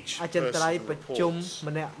 ពេល each អចិន្ត្រៃយ៍ person ប្រជុំ reports.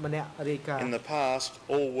 ម្នាក់រាយការណ៍ In the past,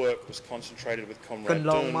 all work was concentrated with ក Comrade ន្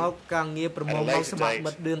លងមក Doon. ការងារប្រមូ At ល a មក later សមាជិក date,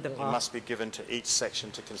 មិត្តឌឿនទាំងអ it ស់ must be given to each section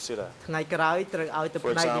to consider. ថ្ងៃក្រោយត្រូវឲ្យទៅ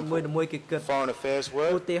For ផ្នែកនី example, មួយៗគេគិត Foreign affairs ឧ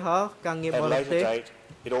work, ទាហរណ៍ការងារប at a រ later ទេស date,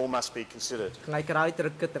 it all must be considered. ថ្ងៃក្រោយត្រូ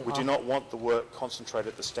វគិតទាំងអ We do ស់ not want the work concentrated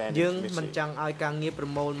at the យើ Standing ងមិន Committee. ចង់ឲ្យការងារប្រ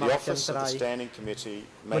មូលមក The អចិន្ office ត្រៃ of យ៍ the Standing Committee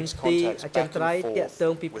មន្ makes ទីរ contacts អចិ back ន្ត្រៃយ៍ and តាក់ forth ទ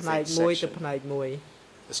ងពី with ផ្នែក each មួយទៅ section. ផ្នែកមួយ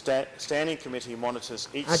The Standing Committee monitors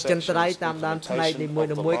each អចិន្ត្រៃយ៍ section's តាមដានផ្នែកនី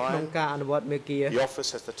implementation មួយ of the ៗក្នុង line. ការអនុវត្តមេគា The office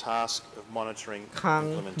has the task of monitoring ខាង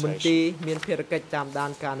មន្ទីរ implementation. មានភារកិច្ចតាមដា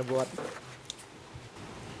នការអនុវត្ត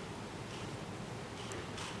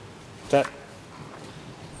That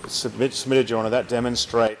submitted, Your Honour, that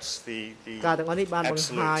demonstrates the ការទាំងអស់នេះបានបង្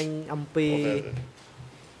ហាញអំពី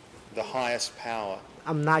the highest power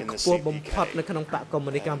អំណាចខ្ពស់បំផុតនៅក្នុងបកកុម្មុ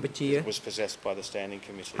យនីសកម្ពុជា was possessed by the Standing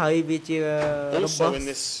Committee. ហើយវាជារបស់ Also in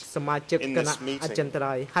this សមាជិក in គ this ណៈ meeting, អចិន្ត្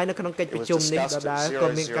រៃយ៍ហើយនៅក្នុងកិច្ចប្រជុំនេះដដែលក៏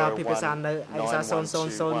មានការពិភាក្សានៅឯកសារ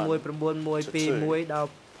 000191122 ដល់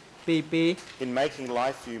22 in making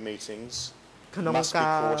live view meetings, ក្នុង must be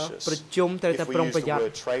ការ cautious. ប្រជុំត្រូវតែ If we ប្រុង use ប្រ the យ័ត្ន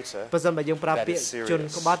word traitor, បើសិនបើយើងប្រើ that ពាក្ is យ serious. ជន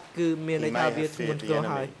ក្បត់គឺមានន័ he យថា may វា have ធ្ងន់ feared ធ្ង the រ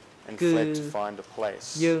ហើយ enemy and គឺ fled to find a place.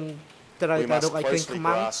 យើងត្រូវ We តែ must រកឲ្យឃើញ closely ខ្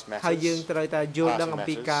មាំង grasp matters, ហើយយើងត្រូវតែយល់ដឹង party អំ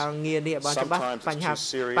ពី matters. ការងារនេះឲ្យបានច្បាស់ Sometimes it's បញ្ហា too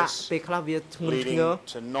serious, បាក់ពេលខ្លះវាធ្ងន់ធ្ leading ងរ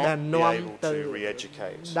to ដែល not be នាំ able ទៅ to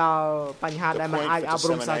re-educate. ដល់បញ្ហា The ដែលមិន point អាច for អប់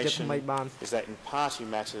រំសាជាថ្មី dissemination បាន is that in party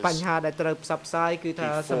matters, បញ្ហាដែលត្រូវផ្សព្វផ្សាយគឺថា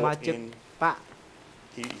he សមា fought ជិក in បក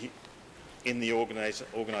in the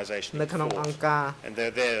organisation នៅ he ក្នុង fought. អង្គការ And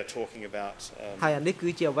they're there talking about ហើយអានេះគឺ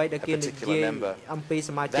ជាអ្វីដែលគេនិយាយអំពី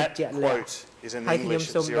សមាជិក that ជាក់លាក់ quote is in ហើយខ្ញុំ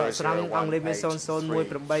English សូម at ដកស្រង់អង់គ្លេសមាន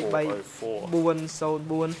 001 page 3004.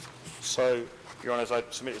 001833404 So Your Honours, I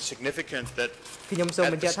submit it's significant that ខ្ញុំសូម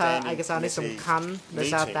បញ្ជាក់ថាឯកសារនេះសំខាន់ដោយ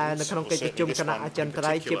សារតែនៅក្នុងកិច្ចប្រជុំគណៈអចិន្ត្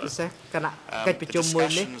រៃយ៍ជាពិសេសគណៈកិច្ចប្រជុំមួយ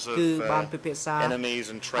នេះគឺបានពិភាក្សា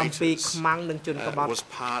អំពីខ្មាំងនិងជនក្បត់ was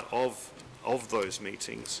part of those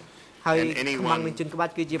meetings. ហើយខ្មាំងនិងជនក្ប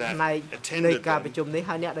ត់គឺជាផ្នែកនៃការប្រជុំនេះ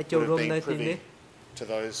ហើយអ្នកដែលចូលរួមនៅទីនេះ to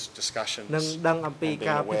those discussions នឹងដឹងអំពី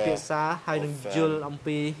ការពិភាក្សាហើយនឹងយល់អំ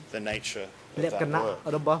ពី the nature លក្ខណៈ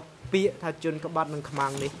របស់ពាក្យថាជនក្បត់និងខ្មាំ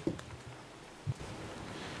ងនេះ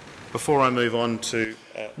Before I move on to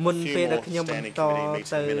មុនពេលដែលខ្ញុំបន្ត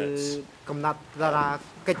ទៅកំណត់តារា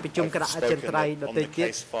កិច្ចប្រជុំគណៈអចិន្ត្រៃយ៍ដទៃទៀត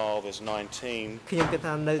ខ្ញុំគិត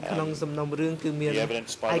ថានៅក្នុងសំណុំរឿងគឺមាន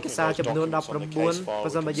ឯកសារចំនួន19បើ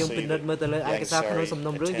សិនបើយើងពិនិត្យមើលទៅលើឯកសារក្នុងសំ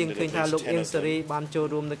ណុំរឿងយើងឃើញថាលោកអៀងសេរីបានចូល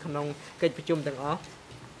រួមនៅក្នុងកិច្ចប្រជុំទាំងអស់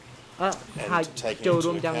ហើយចូល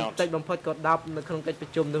រួមយ៉ាងតិចបំផុតក៏10នៅក្នុងកិច្ចប្រ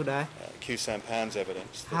ជុំនោះដែរ Sampan's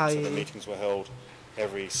evidence that the meetings were held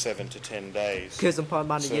every 7 to 10 days គឺសម្ព័ន្ធ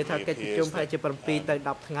បាននិយាយថាកិច្ចប្រជុំប្រហែលជា7ទៅ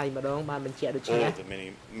10ថ្ងៃម្ដងបានបញ្ជាក់ដូចនេះ All the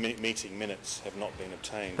meeting minutes have not been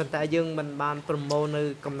obtained ប៉ុន្តែយើងមិនបានប្រមូលនៅ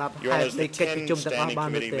កំណត់ហេតុនៃកិច្ចប្រជុំទាំងអស់បាន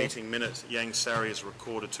ទេ meeting minutes Yang Sari is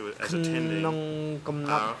recorded to as attending ក្នុងកំ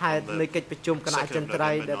ណត់ហេតុនៃកិច្ចប្រជុំគណៈអចិន្ត្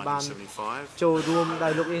រៃយ៍ដែលបានចូលរួមដោ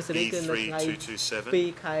យលោកអៀងសេរីគឺនៅថ្ងៃ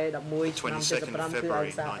2ខែ11ឆ្នាំ75គឺឯក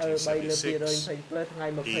សារ3/227ថ្ងៃ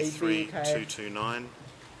22ខែ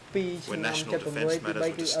when national defence matters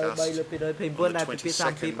were discussed on the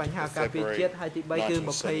 22nd of February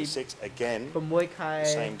 1976 again the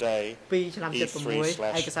same day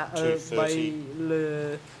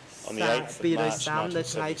E3/230 on the 8th of March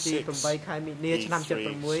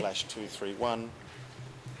 1976 E3/231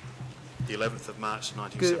 the 11th of March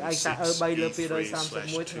 1976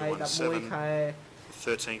 E3/217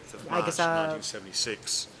 13th of March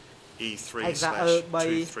 1976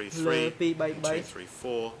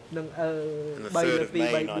 E3/233 និង and the 3rd of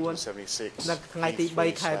May 1976 នៅថ្ងៃទី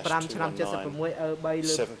3ខែ5ឆ្នាំ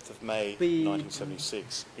76 7th of May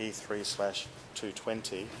 1976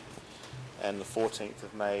 E3/220 and the 14th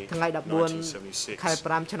of May ថ្ងៃ14ខែ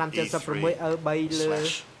5ឆ្នាំ76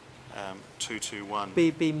 221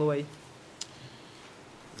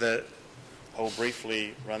 I'll briefly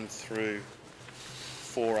run through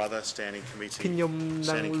 4 other standing committee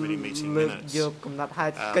meeting minutes. យកកំណត់ហេ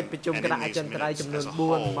តុកិច្ចប្រជុំគណៈអចិន្ត្រៃយ៍ចំនួន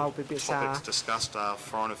4មកពិភាក្សា discussed our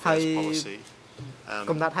foreign affairs policy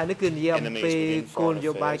កំណត់ហេតុនេះគឺនិយាយអំពីគោលន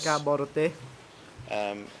យោបាយការបរទេស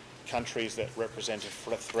countries that represent a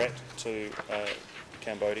threat to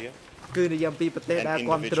Cambodia គឺនិយាយអំពីប្រទេសដែល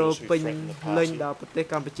គ្រប់គ្រងពេញលេញដល់ប្រទេស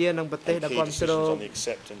កម្ពុជានិងប្រទេសដែលគ្រប់គ្រង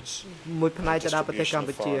មួយផ្នែកទៅដល់ប្រទេសកម្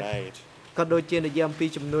ពុជាក៏ដូចជានិយាយអំពី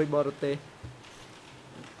ជំនួយបរទេស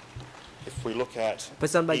If we look at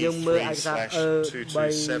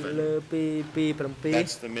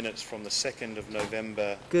that's the minutes from the 2nd of November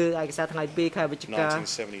គឺឯកសារថ្ងៃ2ខែវិច្ឆិកា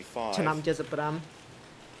ឆ្នាំ75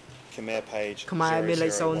 Khmer page ខ្មែរមានលេ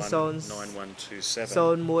ខ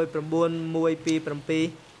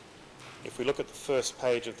 00919127 If we look at the first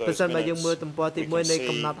page of those បើសិនបើយើងមើលទំព័រទី1នៃ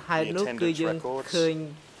កំណត់ហេតុនោះគឺយើងឃើញ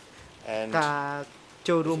ការ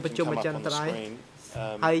ចូលរួមប្រជុំអចិន្ត្រៃយ៍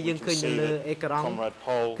ហើយយើងឃើញនៅលើអេក្រង់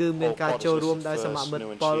គឺមានការចូលរួមដោយសមាមិត្ត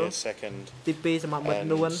ប៉ុលទី2សមាមិត្ត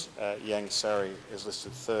នួន Yang Sari is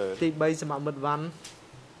listed third ទី3សមាមិត្តវ៉ាន់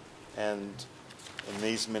and in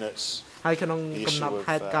these minutes ហើយក្នុងកំណត់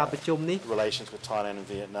ហេតុការប្រជុំនេះ relations with Thailand and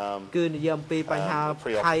Vietnam គឺនិយាយអំពីបញ្ហា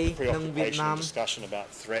ថៃនិងវៀតណាម discussion about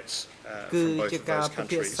threats គឺជាការពិ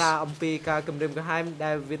ភាក្សាអំពីការគំរាមកំហែង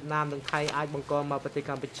ដែលវៀតណាមនិងថៃអាចបង្កមកប្រទេស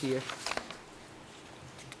កម្ពុជា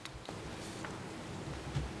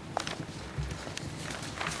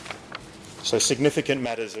So significant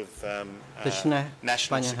matters of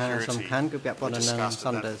national security សំខាន់គឺពាក់ព័ន្ធនឹងស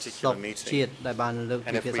ន្តិសុខជាតិដែលបានលើក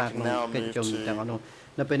ពិភាក្សាក្នុងកិច្ចប្រជុំទាំងអស់នោះ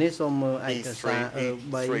នៅពេលនេះសូមមើលឯកសារ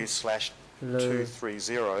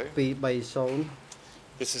E3/230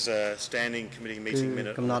 This is a standing committee meeting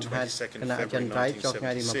minute on the 22nd of February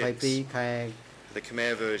 1976 The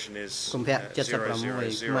Khmer version is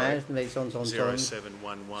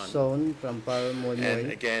 0711 and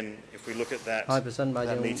again if we look at that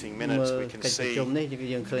meeting minutes we can see it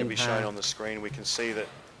can be shown on the screen we can see that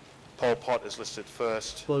Pol Pot is listed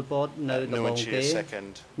first Nguyen Chia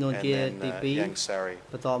second and then Yang Sari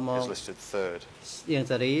is listed third Yang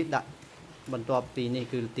Sari ដាក់បន្ទាប់ពីនេះ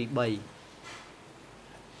គឺទី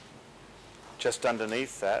Just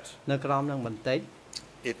underneath that នៅក្រោមនឹងបន្តិច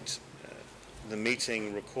The meeting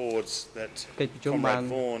records that Comrade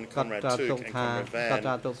Vaughan, Comrade Took and Comrade Van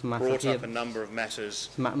brought up a number of matters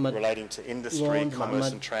relating to industry, commerce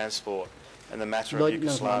and transport and the matter ដូច of នៅក្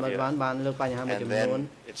នុងអនុវ Yugoslavia. ត្តបានលើកបញ្ហាមួយចំ And នួន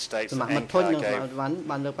then it states សមា that មិត្តធុញ Ankara នៅក្នុងអនុ gave វត្ត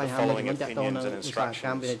បានលើកបញ្ហាមួយចំនួនចាក់ទងនឹងឧស្សាហក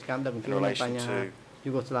ម្មពាណិជ្ជកម្មដឹកជញ្ជូននិងបញ្ហា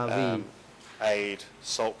Yugoslavia aid,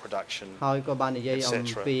 salt production, ហើយក៏បាននិយាយអំ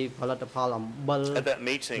ពីផលិតផលអំបិល At that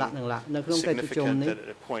meeting, ដាក់នឹងឡាក់នៅក្នុងកិច្ចប្រជុំ significant នេះ that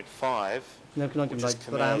at point 5, នៅក្នុងចំណុច which is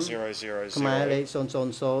Khmer 5 ខ្មែរលេខ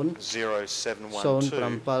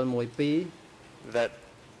 0000712, that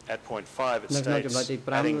at point 5 it នៅក្នុង states ចំណុចទី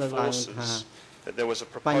adding 5 លើកឡើងថា forces that there was a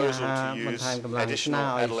បញ្ proposal ហា to បន្ use ថែមកម្លាំងស្នើ additional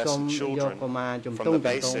ឲ្យសូម adolescent យក children កុមារជំទ from ង់ the ជំទ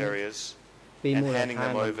base ង់ areas ពី and មូលដ្ឋាន handing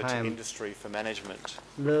them បន្ over ថែ to ម industry for management.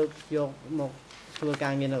 លើកយកមកធ្វើ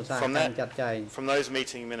ការងារនៅឧស្សាហកម្មចាត់ចែង From those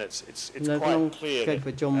meeting minutes, it's នៅក្នុង quite clear កិច្ច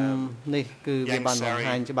ប្រជុំនេះគឺវាបានបង្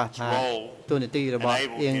ហាញច្បាស់ថាទូនីតិរបស់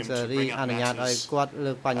អៀងសារីអនុញ្ញាតឲ្យគាត់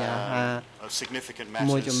លើកបញ្ហា of significant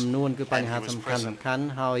មួយ matters. ចំនួនគឺបញ្ហាសំខាន់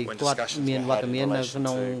ហើយគាត់មានវត្តមាននៅក្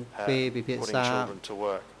នុងពេលពិភាក្សា putting children to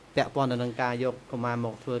work. ពាក់ព័ន្ធទៅនឹងការយកកុមារម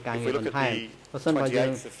កធ្វើការ If ងារ we look បន្ at ថែម the បើសិនបើយើង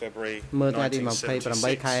 28th of February មើលថ្ងៃទី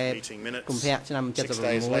 1976 28 ខែ meeting minutes, កុម្ភៈឆ្នាំ 6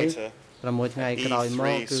 days later, 76 ថ្ងៃក្រោយម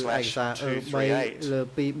កគឺឯកសារ E3/238 លើ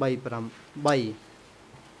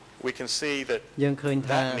 238 we can see that យើងឃើញ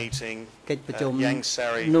ថា that meeting, កិច្ចប្រជុំ Yang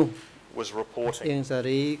Sari នោះ was reporting. អៀងសា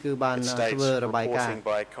រីគឺបាន It states ធ្វើរបាយការណ៍ reporting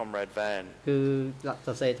by Comrade Van. គឺស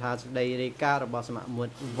រសេរថាសេចក្តីរាយការណ៍របស់សមាមិ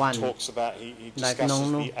ត្តវ៉ាន់ Talks about he ដែលក្នុង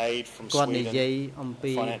discusses នោះ the aid from គាត់និយាយ Sweden, អំ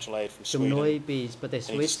ពី financial aid from ជំនួយ Sweden. ពីប្រទេស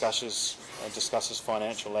And he discusses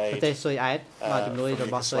financial ប្រ aid. ទេសស៊ុយអែតបាទជំនួយ from រ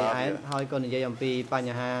បស់ស៊ុយអែត Yugoslavia. ហើយក៏និយាយអំពីប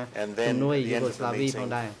ញ្ហា And ជំ then នួយ at the end of the យូហ្គោស្លាវី meeting, ផង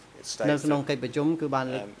ដែរ it នៅ states ក្នុង that កិច្ចប្រជុំគឺបាន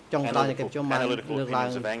ចុងក្រោយនៃកិច្ចប្រជុំបានលើកឡើង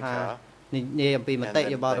ថានិយាយអំពីមតិ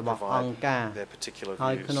យោបល់របស់អង្គការ their particular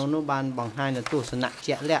ហើយ views. ក្នុងនោះបានបង្ហាញនូវទស្សនៈ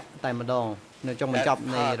ជាក់លាក់តែម្ដងនៅចុងបញ្ចប់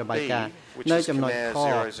នៃរបាយការណ៍នៅចំណុចខ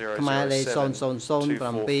ខ្មែរលេខ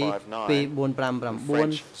 000724599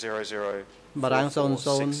 French បារាំង 004466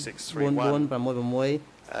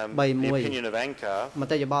 the opinion of ANCAR ម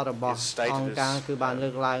តិយោបល់របស់ is stated អង្គការគឺបានលើ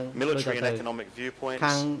កឡើង as ដូច military and ទៅ economic viewpoints.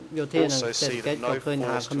 ខាងយោធានិង also សេដ្ឋ see កិច្ច that ក៏ no ឃើញ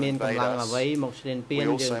ថា force គ្ to មានកម្លាំង invade អ្វី us. មកឈ្លានពា We នយើ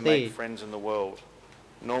ង also ទេ make friends in the world.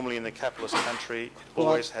 Normally in the capitalist country, it Well,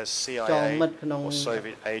 always has ចង CIA មិត្តក្នុង or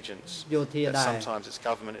Soviet agents យោធា that ដែរ sometimes its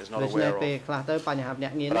government is not ដូច្នេះ aware ពេល of. ខ្លះទៅបញ្ហាភ្នា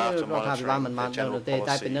ក់ងារនេះ But after រដ្ឋាភិបាលមិនបាន monitoring ដឹង their ទេ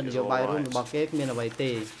តែ general ពិនិត្យន policy យោបាយ is all រួម right. របស់គេគ្មានអ្វី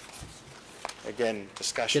ទេ Again, ជិត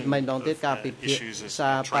discussion មិនដងទៀត of ការពិភា issues as ក្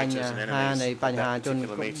សាបញ្ traitors and ហានៃ enemies បញ្ហា at ជន that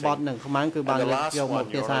particular បទ meeting. និងខ្មាំងគឺបាន And the លើក last យកមក one,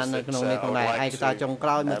 ភា Your សា Honours, នៅ that ក្នុងនេះ I ផង would ដែរ like ឯកសារចុងក្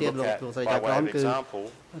រោយមួយទៀត to លោក look ទូ at ស្រី by ចៅក្រម way of គឺ example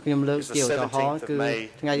ខ្ញុំលើក is the ជាឧទាហរណ៍ 17th of គឺ May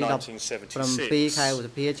ថ្ងៃទី 1976 17 ខែឧស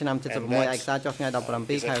ភាឆ្នាំ 76 ឯកសារចុះថ្ងៃ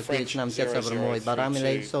 17 ខែឧសភាឆ្នាំ 76 បារាំងមាន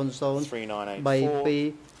លេខ 003984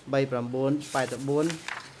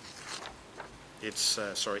 It's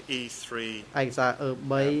E3 ឯកសារ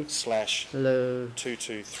slash លើ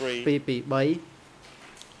 223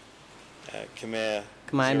 223 Khmer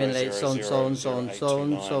ខ្មែរមានលេខ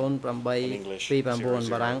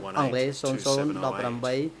 00000829 បារាំងអង់គ្លេស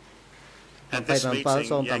At this meeting,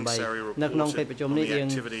 Yang 0018 Sari នៅក្នុងកិច្ច reported ប្រជុំ on នេះ the យើង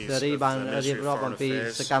activities សេរី of បាន the រៀ Ministry ប of រាប់អំ Foreign ពី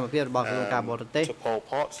Affairs សកម្មភាពរបស់ក្រសួងការបរទេស to Pol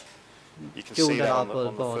Pot. You can ជួន see ទៅ that ដល់ on ពល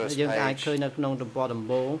the ពត first យើងអាច page. ឃើញនៅក្នុងទំព័រដំ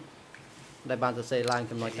បូងដែលបានសរសេរឡើង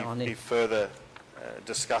ចំណុចទាំងអស់នេះ He further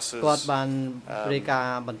discusses គាត់បានរាយការ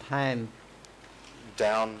ណ៍បន្ថែម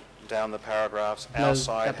down the paragraphs. No, Our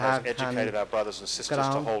side has Qatar educated our brothers and sisters to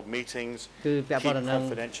Crown. hold meetings, គឺពាក់ព័ន្ធ keep នឹង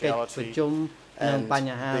កិច្ចប្រ confidentiality, ជុំនិង and ប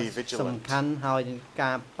ញ្ហា be vigilant. សំខាន់ហើយ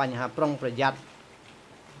ការបញ្ហាប្រុងប្រយ័ត្ន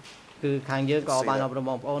គឺខាងយើងក៏បានអប់រំប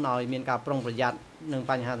ងប្អូនឲ្យមានការប្រុងប្រយ័ត្ននឹង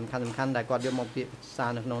បញ្ហាសំខាន់ៗដែលគាត់យកមកពិភាក្សា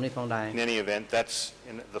នៅក្នុងនេះផងដែរ In any event, that's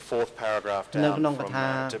in the fourth paragraph នៅ down ក្នុងក from ថា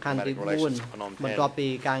ខណ្ឌទី diplomatic relations to 4 Phnom បន្ទាប់ Penh. ពី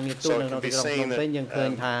ការងារទូត So នៅ it ក្នុង can ទី be ក្រុងភ្នំ seen ពេញយើងឃើញ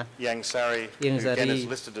that ថា Yang Sari, who Yang again Sari is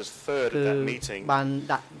listed as third គឺ at that meeting, បាន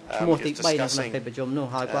ដាក់ឈ្មោះទី is 3 នៅក្នុង discussing កិច្ចប្រជុំនោះ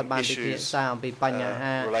ហើយគាត់បានពិភាក្សាអំពីបញ្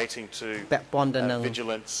ហា relating to ពាក់ព័ន្ធទៅនឹង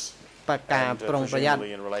vigilance បកការ and ប្រុងប្រយ័ត្ន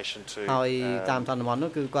presumably in relation to ហើយតាមសន្និបាតនោះ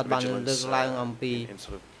គឺគាត់បានលើកឡើងអំពី in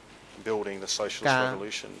sort of building the socialist ការ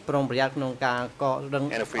revolution. ប្រុងប្រយ័ត្នក្នុងការករឹង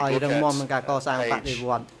And if we ឲ្យ look រឹងមាំ at ក្នុងការកសាងបដិវ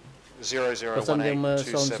ត្ត បើសិនយើងមើល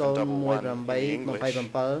 00182711 in 001827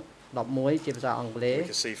 English, 11ជាភាសាអង់គ្លេស we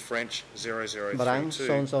can see French បារាំង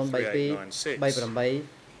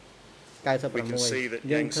 00323896.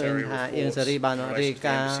 00323896 យើងឃើញថាអៀងសេរីបានរាយ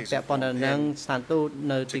ការណ៍ពាក់ព័ន្ធនឹងស្ថានទូត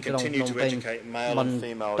នៅទីក្រុងភ្នំពេញបន្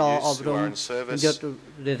តអប់រំយុទ្ធ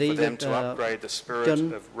នារី for យុ them ទ្ធ to upgrade the spirit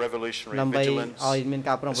of revolutionary ដើម្បី vigilance, ឲ្យមាន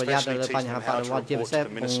ការប្រុងប្រយ័ត្ននៅលើបញ្ហាបដិវត្តជាពិសេស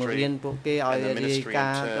បង្រៀនពួកគេឲ្យរាយកា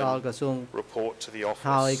រណ៍ដល់ក្រសួង report to the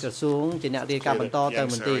ហើយ office. ក្រសួងជាអ្នករាយការណ៍បន្តទៅ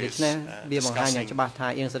មន្ទីរដូច្នេះវាបង្ហាញយ៉ាងច្បាស់ថា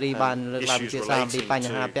អៀងសេរីបានលើកឡើងពិភាក្សាអំពីប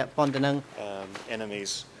ញ្ហាពាក់ព័ន្ធទៅនឹង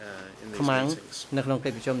Enemies in these ខ្មាំង meetings. នៅក្នុងកិ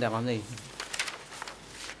ច្ចប្រជុំទាំងអស់នេះ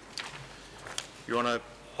Your Honour,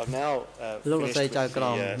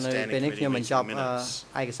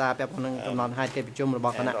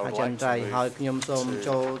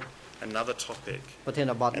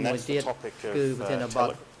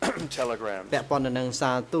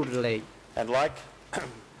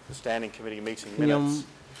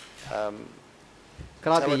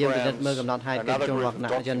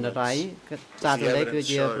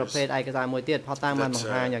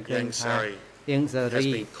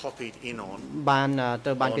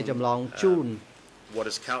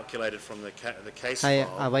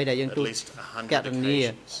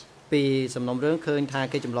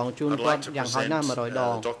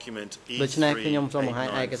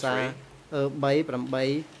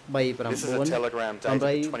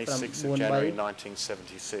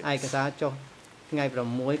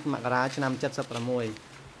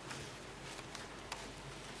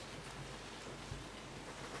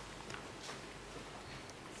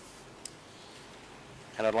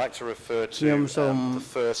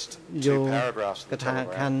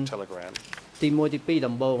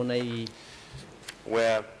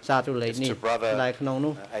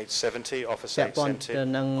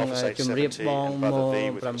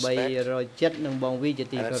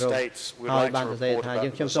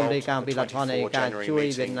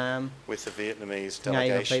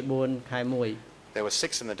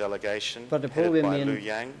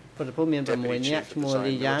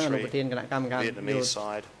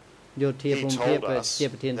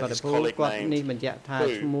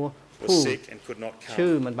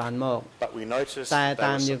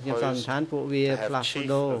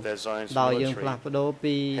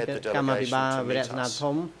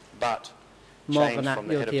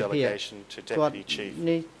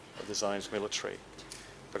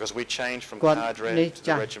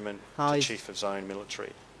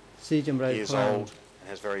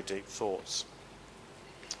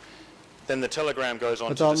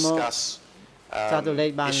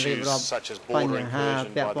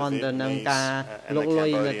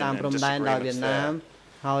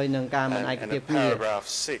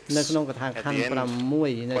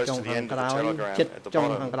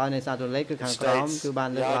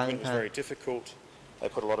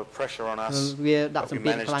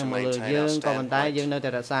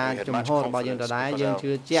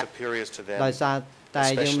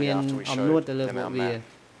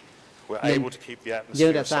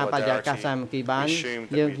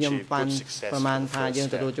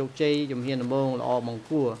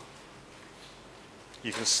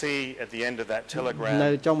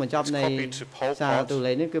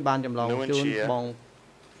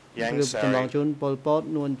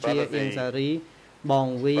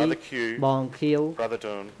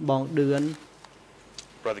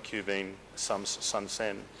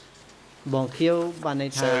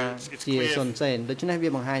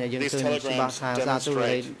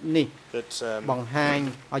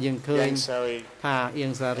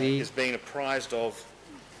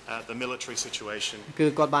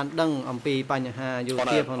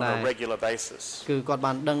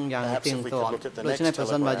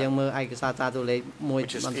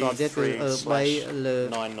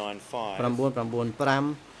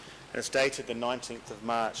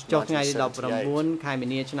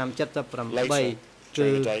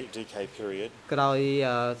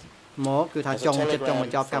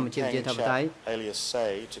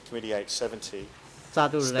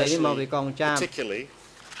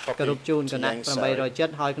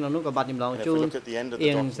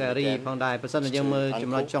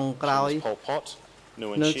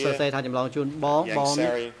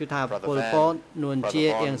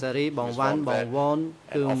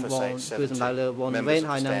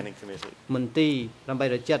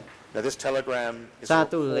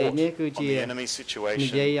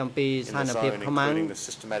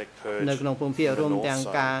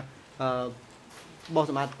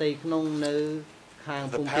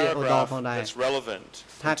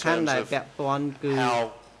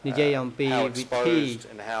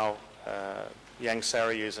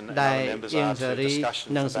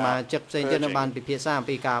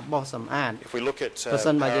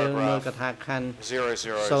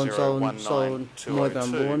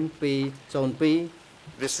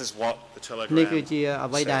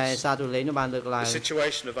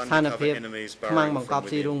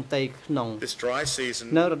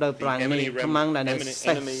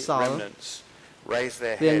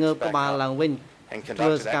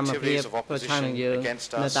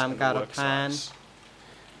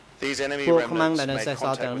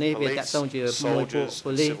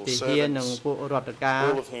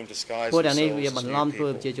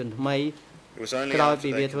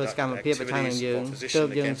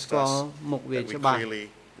 against us, that we clearly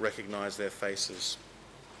recognize their faces.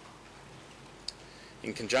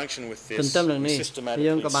 In conjunction with ទន្ទឹម this, នឹង we នេះ systematically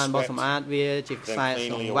យើងក៏បានបោះ swept សម្អាតវាជាខ្សែ them ស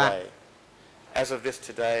cleanly ង្វាក់ away. As of this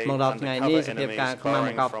today, មកដល់ថ្ងៃនេះ undercover សភាពការ enemies ខ្មាំ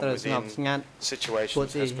firing កប់ from ត្រូវស្ងប់ within ស្ងាត់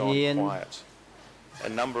situations has gone quiet.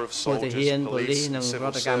 A number of ពលទា soldiers, ហានប៉ូលីស police, និង civil រ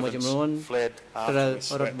ដ្ឋការមួយចំនួន servants fled ត្រូវ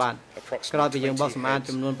after we រត់បាត់ swept ក្រោយពីយើងបោះ approximately សម្អាត 20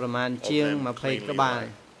 ចំនួន heads ប្រមាណ of ជាង them 20 cleanly ក្បាល away.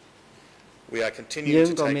 We are យើ continuing ង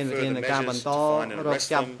to ក៏ take មានវិធា further នការ measures បន្ត to find and រក arrest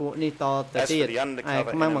ចាប់ them. ពួកនេះតទៅ As ទៀ for ត the ឯ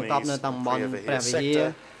undercover ខ្មាំងបង្កប់នៅ enemies តំ of បន់ the ព្រះ Overhead វិហារ sector,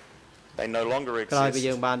 they no longer ក្រោយពី exist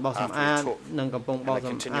យើងបានបោះសម្អា after ត we took និងកំពុងបោះ and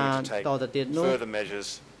are សម្អា continuing ត to take តទៅទៀតនោះ further measures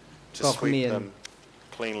to ក៏គ្មាន sweep them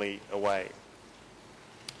cleanly away.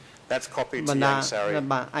 That's copied ប to ណ្ដា Yang Sari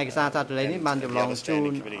បាទឯកសារសាទលេខនេះបាន and ចម្ល the ង other ជូន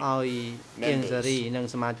standing committee ឲ្យអៀងសេរីនិង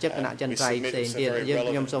សមាជិកគណៈចន្ទ្រៃផ្សេងទៀតយើង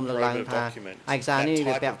ខ្ញុំសូមលើកឡើងថាឯកសារនេះ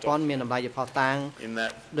វាពាក់ព័ន្ធមានតម្លៃជាផុសតាង in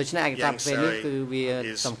that ដូច្នេះឯកសារប្រភេទនេះគឺវា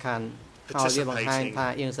សំខាន់ហើយវាបង្ហាញថា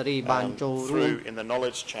អៀងសេរីបានចូលរួម through in the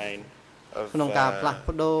knowledge chain of ក្នុងការផ្លាស់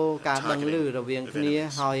ប្ដូរការដឹងឮរវាងគ្នា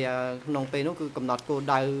ហើយក្នុងពេលនោះគឺកំណត់គោល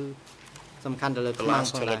ដៅសំខាន់ទៅលើ the ខ្មាំង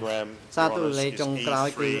last ផងដែរ telegram សារទូរលេខចុងក្រោយ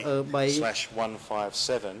គឺ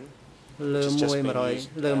E3/157 លើ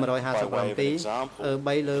100លើ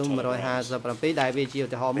157 លើ157ដែលវាជាឧ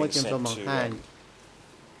ទាហរណ៍មួយខ្ញុំសូមបង្ហាញ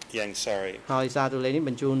Yang Sari ហើយសារទូរលេខនេះ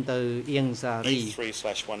បញ្ជូនទៅអៀងសារី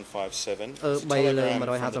E3/157 3លើ from the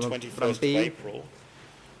 21st of 157 April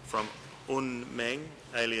from Un Meng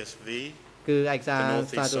alias V គឺឯកសារ the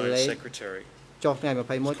សារ Northeast ទូរ Zone លេខ Secretary ចុះថ្ងៃ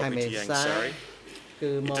21ខែមេ Yang សា Sari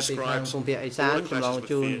គឺមកពីខាងភូមិភាគឦសាន border ចម្លង clashes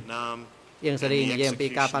ជូ with ន Vietnam អៀងសេរីនិយាយអំពី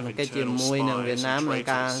ការប៉ះទង្គិចជាមួយនឹងវៀតណាមនិង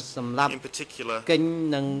ការសម្លាប់ in particular កិញ្ញ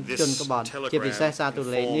និងជនក្បត់ជាពិសេសសារទូរ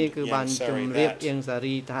លេខនេះគឺបានជម្រាបអៀងសា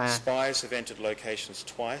រីថា spies have entered locations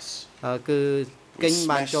twice គឺកិញ្ញ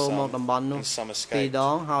បានចូលមកតំបន់នោះ and some ពីរ escaped ដ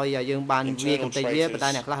ងហើយយើងបានវាយកំទេចវាប៉ុន្តែ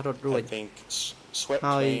អ្នកខ្លះរត់រួច have been swept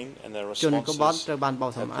ហើយ clean and their ជនក្បត់ responses ត្រូវបាន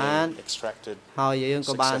បោះសម្អាត have been extracted ហើយយើង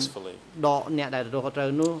ក៏បាន successfully. ដកអ្នកដែលរស់ត្រូវ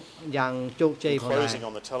នោះយ៉ាងជោគជ័យ In ផងដែរ closing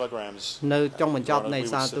on the telegrams នៅចុងបញ្ចប់នៃ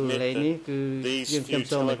សារទូរលេខនេះគឺយើងខ្ញុំ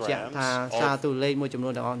សូមបញ្ជាក់ថាសារទូរលេខមួយចំនួ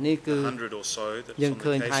នទាំងអស់នេះគឺ 100 or so that យើង was on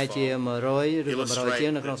ឃើញ the ថា case ជា file 100 ឬក៏100ជា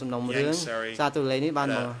ងនៅក្នុងសំណុំរឿងសារទូរលេខនេះបាន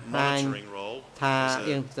បង្ហាញ monitoring role ថា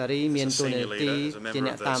អៀងសារីមានតួនាទីជា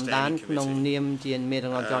អ្នកតាមដានក្នុងនាមជាមេដឹ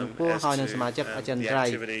កនាំជាន់ខ្ពស់ហើយនិងសមាជិកអចិន្ត្រៃ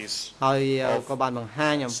យ៍ហើយក៏បានបង្ហា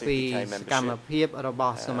ញអំពីសកម្មភាពរប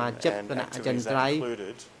ស់សមាជិកគណៈអចិន្ត្រៃយ៍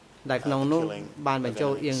ដែលក្នុងនោះបានបញ្ចូ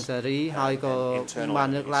លអៀងសេរីហើយក៏បាន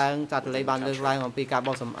លើកឡើងសារទូរលេខបានលើកឡើងអំពីការ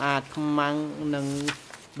បោសសម្អាតខ្មាំងនិង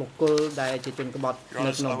បុគ្គលដែលជាជនក្បត់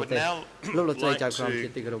នៅក្នុងប្រទេសលោកលោកស្រីចៅក្រមជា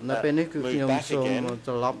ទីគោរពនៅពេលនេះគឺខ្ញុំសូម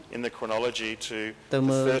ត្រឡប់ in the chronology to ទៅ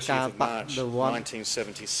មើល the ការ 30th of ប March ដិវត្តន៍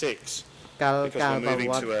 1976 កាលប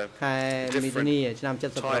វត្តខែមិថុនាឆ្នាំ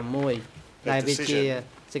76ដែលវាជា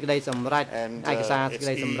សេចក្តីសម្រេចឯកសារសេចក្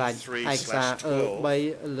តីសម្រេចឯកសារ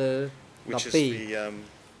3លើ which is 12 the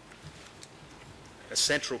a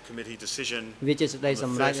central committee decision វាជាសេចក្តីស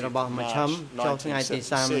ម្រេចរបស់មជ្ឈិមចុះថ្ងៃទី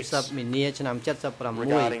30មីនាឆ្នាំ76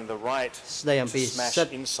 regarding the right ស្តីអំពី to smash សិទ្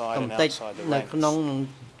ធិ inside កំ and ទេច outside the នៅ ranks. ក្នុងនិង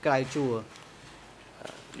ក្រៅជួរ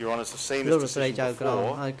Your Honours have seen លោក this លោកស្រី decision ចៅក្រម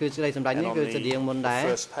before ហើយគឺសេចក្តីសម្រេច and នេះ on គឺស្តៀងមុនដែរ the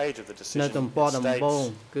first page of the នៅ decision ទំព័រ it ដំបូង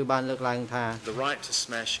states គឺបានលើកឡើងថា the right to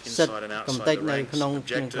smash សិទ្ធិ inside and កំ outside ទេច the នៅ ranks ក្នុង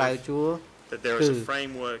និងក្រៅ objective ជួរ that there is a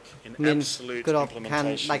framework in មាន absolute ក្របខ័ណ្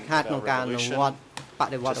ឌ implementation ដាច់ខាត of ក្នុង our ការអនុ revolution វត្តប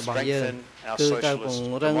ដិវត្ត to របស់យើង strengthen our គឺត្រូវ socialist ព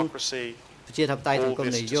ង្រឹង democracy ប្រជាធិបតេយ្យសង្គម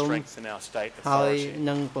all និ this យ to ម strengthen our state ហើយ authority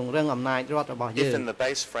នឹងពង្រឹងអំណាចរដ្ឋរបស់យើ if ង in the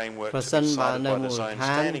base framework ប្រ to សិន be បើ decided នៅ by មូ the ល zone ដ្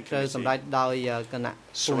ឋាន standing ត្រូវសម្រេច committee ដោយគណៈ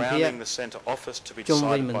ភូមិភាគ surrounding the centre office to be ជុំ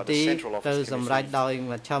វិញ decided ម by ន្ the ទីរ central ត្រូវ office សម្រេច committee ដោយ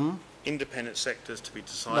មជ្ឈិម independent sectors to be តំ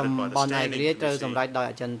decided by the បន់ឯក standing រាជ្យត្រូវសម្រេច committee ដោយ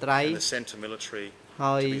អចិន្ត្រៃយ៍ and the centre military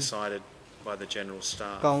ហើយ to be decided by the general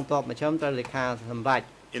staff កងទ័ពមជ្ឈិមត្រូវលេខាសម្រេច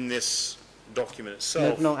in this document នៅ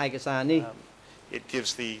itself ក្នុងឯកសារនេះ it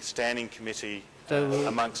gives the standing committee ទៅ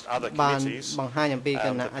amongst other បាន committees បង្ហាញអំពីគ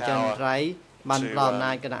ណៈអចិន្ត្រៃយ៍បានផ្ដល់អំ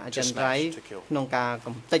ណាចគណៈអចិន្ត្រៃយ៍ក្នុងការ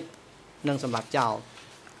កំទេចនិងសម្លាប់ចោល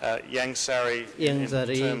Yang Sari Yang in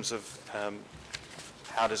Sari terms of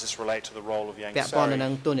how does this relate to the role of Yang ពាក់ព័ន្ធទៅ Sari នឹ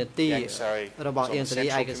ងទូនាទី Yang Sari របស់ was អៀ on ង the សេរី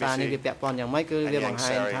central ឯកសារនេះវា committee ពាក់ព័ន្ធយ៉ាងម៉េចគឺវាបង្ហា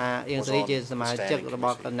ញថាអៀងសេរីជាសមាជិករប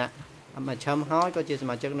ស់គណៈមជ្ឈិមហើយក៏ជាស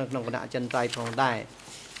មាជិកនៅក្នុងគណៈអចិន្ត្រៃយ៍ផងដែរ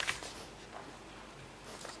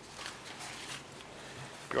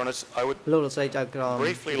Your Honours, I would លោកលោកស្រីចៅក្រម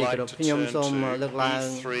briefly ទីគោ like រព to ខ្ញុំ turn សូម to លើកឡើង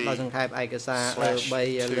ដោយសង្ខេបឯកសារ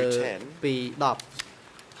3លើ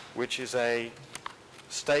210 which is a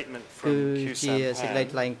statement គឺ from Q ជាសេចក្តី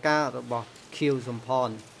ថ្លែងការណ៍របស់ Q សំផន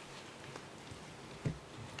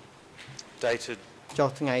dated ចុះ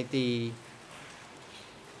ថ្ងៃទី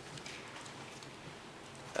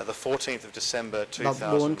the 14th of December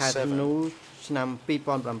 14 ខែធ្នូ 2007 ឆ្នាំ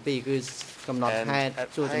2007គឺកំណត់ហេតុ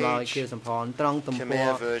សួរចម្លើយ Q សំផនត្រង់ទំព័រ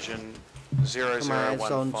Khmer version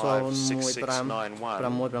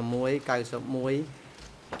 00156691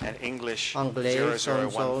 and English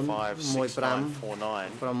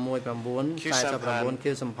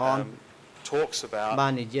 00156949. Sampan talks about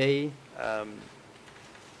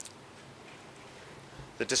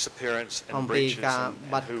the disappearance and breaches and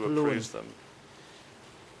who approves them.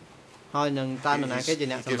 ហើយនឹងតើនរណាគេជា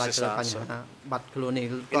អ្នកសម្រេចលើបញ្ហាបាត់ខ្លួននេះ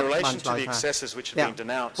គាត់បានឆ្លើយថា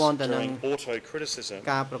ព័ន្ធទៅនឹង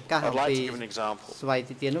ការប្រកាសអំពីស្វ័យ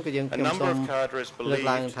ទីទាននោះគឺយើងខ្ញុំសូមលើក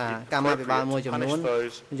ឡើងថាកម្មាភិបាលមួយចំនួន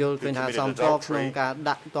យល់ឃើញថាសមស្របក្នុងការ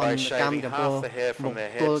ដាក់ទណ្ឌកម្មចំពោះបុ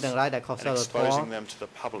គ្គលទាំងឡាយដែលខុសសិលធម៌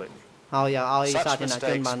ហើយឲ្យសាធារណជ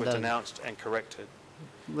នបានដឹង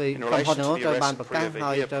vì không có nữa tôi ban bậc các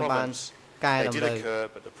hơi tôi ban cài làm đời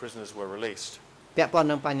vẽ con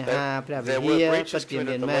nâng bánh hà bẻ về hia bất kỳ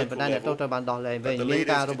miền mê và đây là tôi ban đỏ lại về miền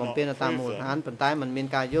ca rồi bóng pin là tam một hán phần tái mình miền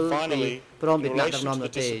ca dữ thì prom việt nam đặc nom được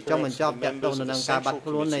thì trong mình cho vẽ tôi nâng ca bắt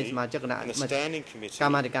luôn này mà chắc là mà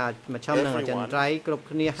Camarica mà trong nâng ở chân trái cục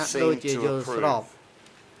kia hát đôi chia dư sọp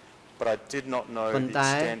phần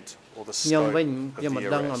tái nhung vinh nhưng mà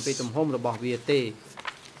đăng làm pi tùm hôm rồi bỏ việt tì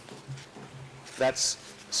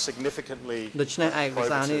ដូច្នេះឯក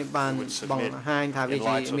សារនេះបានបង្ហាញថាវា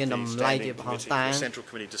ជាមានតម្លៃជាបហោតាង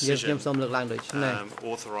យើងខ្ញុំសូមលើកឡើងដូចនេះ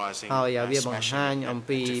ហើយវាបង្ហាញអំ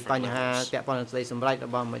ពីបញ្ហាពាក់ព័ន្ធនឹងសេចក្តីសម្រេចរ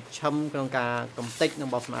បស់មជ្ឈិមក្នុងការកំទេចនិង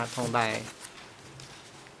បោះសម្អាតផងដែរ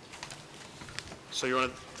So you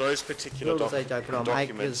want those particular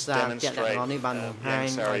documents demonstrate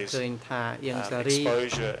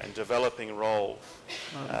exposure and developing role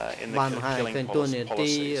in the killing policies. Also,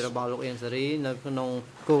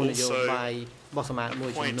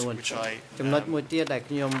 the point which I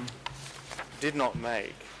did not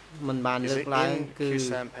make is that in Khieu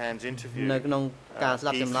Samphan's interview,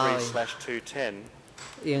 3/210,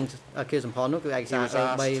 អៀងខៀវសំផននោះគឺឯកសារ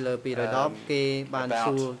3លើ210គេបាន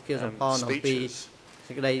សួរខៀវសំផនអំពី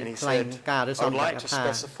សេចក្តីថ្លែងការណ៍ឬសន្ទរកថា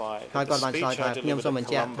ហើយគាត់បានឆ្លើយថាខ្ញុំសូមបញ្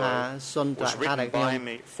ជាក់ថាសន្ទរកថាដែលខ្ញុំ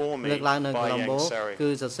លើកឡើងនៅកូឡុំបូគឺ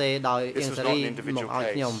សរសេរដោយអៀងសេរីមកឲ្យ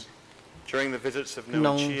ខ្ញុំ During the visits of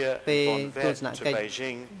Nguyen Chia and Von Vet to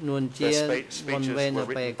Beijing, their speeches were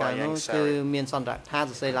written by Yang Sari.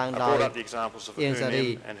 I brought up the examples of Hu Nim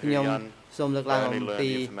and Hu Yun, but I only learned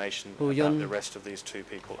the information about the rest of these two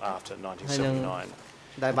people after 1979.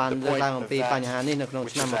 ដែលបានលើកឡើងអំពីបញ្ហានេះនៅក្នុង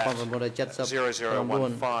ឆ្នាំ 1979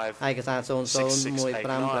 ឯកសារ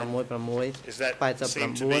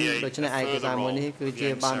 00156689 ដូច្នេះឯកសារមួយនេះគឺជា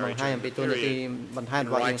បានបង្ហាញអំពីទូនាទីបន្ថែមរ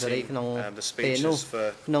បស់យើងសេរីក្នុងពេលនោះ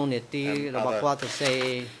ក្នុងនេតិរបស់គាត់ទៅសេ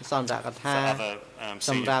សន្ទរកថា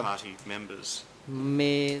សម្រាប់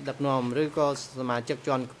មេដឹកនាំឬក៏សមាជិក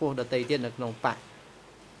ជាន់ខ្ពស់ដទៃទៀតនៅក្នុងបក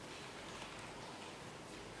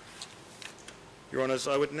Your Honours,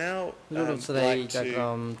 I would now like to back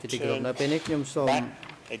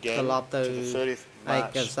to the 30th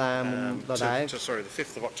March, sorry, the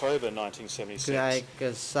 5th of October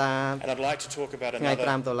 1976, and I'd like to talk about another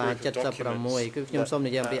group of documents relate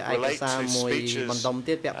to speeches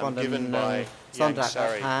given by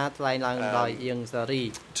Yang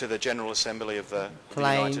Sari to the General Assembly of the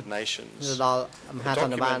United Nations. The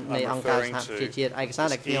document I'm referring to is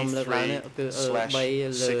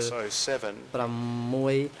E3/607,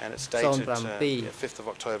 and it's dated 5th of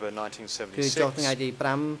October 1976.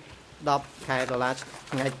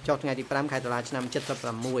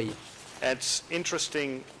 It's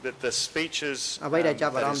interesting that the speeches that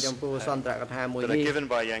are given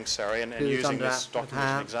by Yang Sari, and using this document as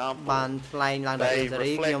an example, they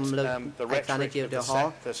reflect the rhetoric of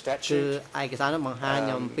the statute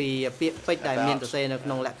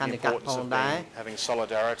about having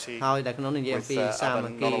solidarity with other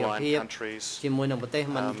non-aligned countries, and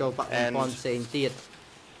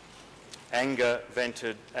anger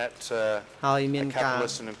vented at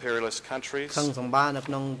capitalist and imperialist countries.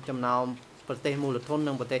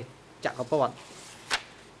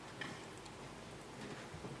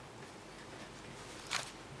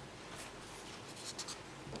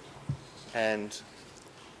 And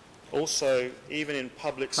also, even in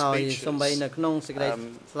public speeches,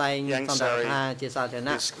 Yang Sari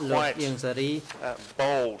is quite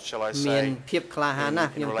bold, shall I say, in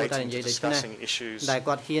relating to discussing issues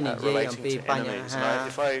relating to enemies. Now,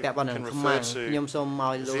 if I can refer to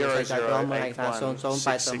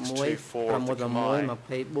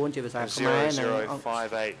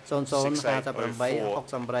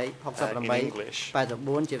 00815624 in English,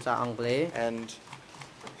 and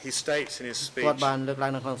he states in his speech,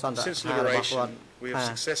 since liberation, we have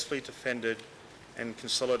successfully defended and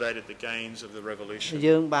consolidated the gains of the revolution.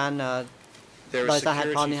 There is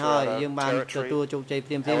security throughout our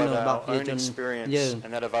territory. However, our own experience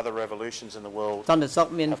and that of other revolutions in the world have taught us that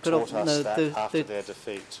after their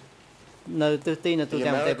defeat. នៅទិសទីនៅទូ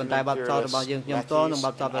ទាំងប្រទេសប៉ុន្តែបទពិសោធន៍របស់យើងខ្ញុំតនឹងប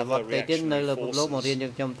ទពិសោធន៍ប្រវត្តិផ្សេងទៀតនៅលើពិភពលោកមករៀនយើ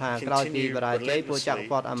ងខ្ញុំថាក្រោយពីបរាជ័យពួកចក្រ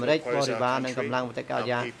ពត្តិអាមេរិកបរិវារនិងកម្លាំងបដិកិរិ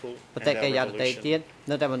យាដទៃទៀត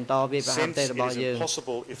នៅតែបន្តវាយប្រហារប្រទេសរបស់យើង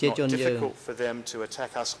ជាជនយើង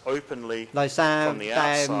ដោយសារ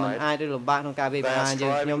តែមិនអាចឬលំបាកក្នុងការវាយប្រហារយើ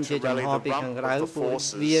ងខ្ញុំជាចំហពីខាងក្រៅពួក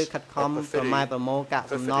វាខិតខំប្រម៉ែប្រមូលកាក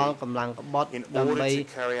សំណល់កម្លាំងក្បត់ដើម្បី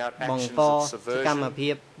បង្កសកម្មភា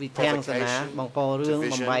ពវិធានសនាបង្ករឿង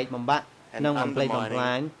បំបែកបំបាក់និងបំផ្លិចបំផ្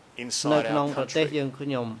លាញនៅក្នុងប្រទេសយើងខ្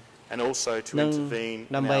ញុំនិង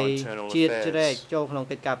ដើម្បីជាតិជ្រែកចូលក្នុង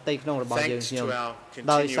កិច្ចការផ្ទៃក្នុងរបស់យើងខ្ញុំ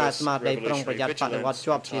ដោយសារស្មារតីប្រុងប្រយ័ត្នបដិវត្ត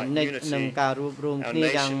ជាប់ជានិច្ចនិងការរួបរวมគ្នា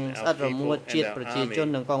យ៉ាងស្អិតរមួតជាតិប្រជាជន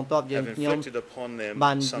និងកងទ័ពយើងខ្ញុំ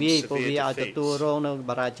បានវាយពោលវាឲ្យទទួលរងនៅ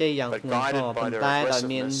បរាជ័យយ៉ាងធ្ងន់ធ្ងរប៉ុន្តែដោយ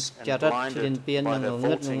មានចរិតឈ្លានពាននិងង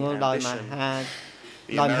ងឹតងងល់ដោយម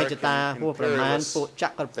ហិច្ឆតាហួសប្រមាណពួកច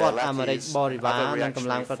ក្រពត្តិអាមេរិកបរិវារនិងកម្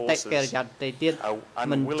លាំងប្រតិកិរិយាដទៃទៀត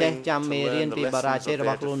មិនចេះចាំមេរៀនពីបរាជ័យរប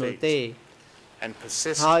ស់ខ្លួននោះទេ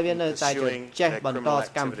ហើយវានៅតែចេះបន្តស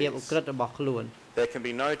កម្មភាពឧក្រិដ្ឋរបស់ខ្លួន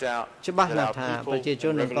ច្បាស់ណាស់ថាប្រជាជ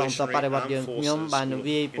ននិងកងទ័ពបដិវត្តយើងខ្ញុំបាន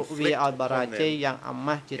វាយពួកវាឲ្យបរាជ័យយ៉ាងអា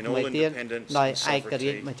ម៉ាស់ជាថ្មីទៀតដោយឯករា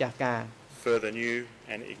ជ្យម្ចាស់ការ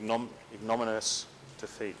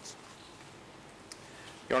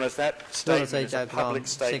Your Honour, that statement is a public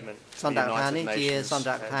statement សន្ទរថានេះជាសន្ទ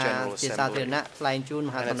រថាជាសាធារណៈថ្លែងជូន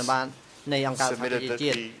មហាសន្និបាតនៃអង្គការសហប្រជា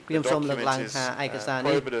ជាតិខ្ញុំសូមលើកឡើងថាឯកសារ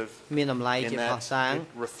នេះមានតម្លៃជាផុសតាង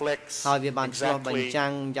ហើយវាបានឆ្លុះបញ្ចាំ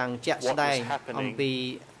ងយ៉ាងជាក់ស្ដែងអំពី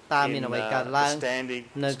តើមានអ្វីកើតឡើង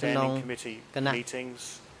នៅក្នុងគណៈ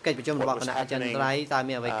កិច្ចប្រជុំរបស់គណៈអចិន្ត្រៃយ៍តើ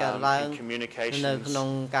មានអ្វីកើតឡើងនៅក្នុង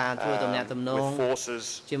ការធ្វើទំនាក់ទំនង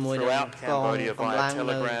ជាមួយនឹងកងកម្លាំង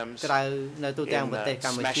នៅក្រៅនៅទូទាំងប្រទេសក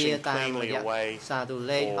ម្ពុជាតាមរយៈសារទូ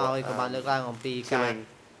លេខឲ្យក៏បានលើកឡើងអំពីការ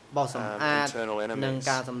បោះសម្អាតនិង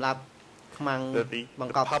ការសម្លាប់ខ្មាំងប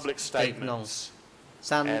ង្កប់ផ្ទៃក្នុង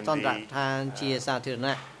សន្ទរឋានជាសាធារ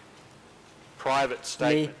ណៈ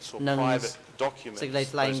នឹងសេចក្តី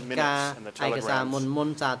ថ្លែងការណ៍ឯកសារមុន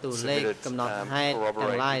សារទូលេខកំណត់ហេតុ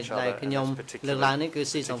ទាំងឡាយដែលខ្ញុំលើកឡើងនេះគឺ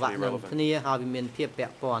ស៊ីសង្វាក់នឹងគ្នាហើយវាមានភាពពា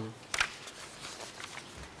ក់ព័ន្ធ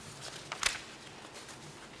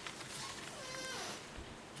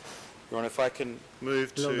Your Honour, if I can move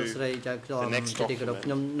to the next document, ខ្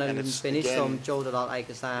ញុំនៅពេលនេះសូមចូលទៅដល់ឯ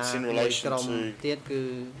កសារមួយក្រុមទៀតគឺ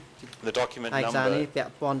the document ឯកសារនេះពា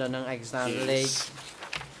ក់ព័ន្ធទៅនឹងឯកសារលេខ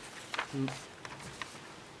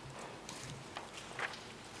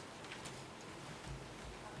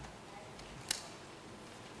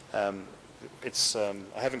it's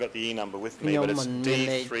I haven't got the E number with me, but it's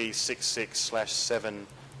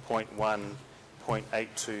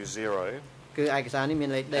D366/7.1.820. គឺឯកសារនេះមា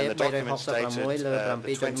នលេខ D 366 លើ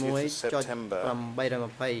 7.1.820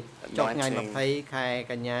 ចុះថ្ងៃ 20 ខែ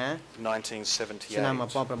កញ្ញា ឆ្នាំ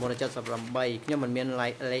 1978 ខ្ញុំមិនមានលេ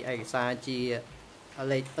ខឯកសារជា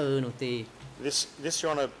លេខ E នោះទេ This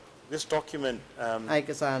Your Honour, this document ឯ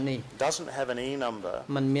កសារនេះ doesn't have an E number.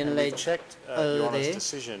 មិនមានលេខ checked Your Honour's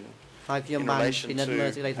decision ហើយខ្ញុំបានពិនិត្យមើល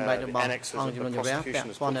សេចក្តីសម្រេចរបស់អង្គជំនុំជម្រះពាក់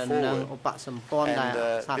ព័ន្ធនឹងឧបសម្ព័ន្ធដែល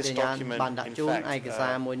សាធារណបានដាក់ជូនឯកសា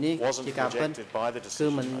រមួយនេះជាការពិតគឺ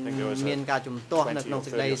មិនមានការជំទាស់នៅក្នុងសេ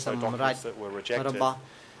ចក្តីសម្រេចរបស់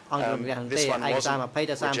អង្គជំនុំជម្រះទេឯកសារ 20 ទៅ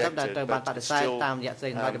 30 ដែលត្រូវបានបដិសេធតាមរយៈសេច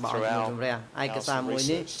ក្តីសម្រេចរបស់អង្គជំនុំជម្រះឯកសារមួយ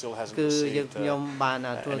នេះគឺយើងខ្ញុំបាន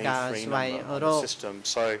ធ្វើការស្វែងរក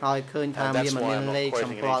ហើយឃើញថាវាមិនមានលេខស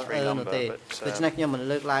ម្គាល់នោះទេដូច្នេះខ្ញុំមិន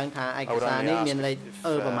លើកឡើងថាឯកសារនេះមានលេខ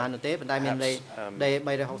ប្រមាណនោះទេប៉ុន្តែមានលេខ D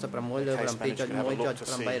 366 លើ 7.1.820 ដូ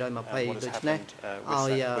ច្នេះឲ្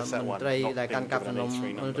យមន្ត្រីដែលកាន់កាប់សំណុំ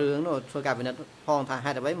រឿងនោះធ្វើការពិនិត្យផងថា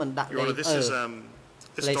ហេតុអ្វីមិនដាក់លេខ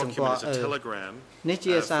លេខសម្គាល់ នេះ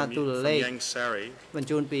ជាសារទូរលេខបញ្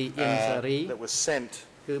ជូនពី Ieng Sary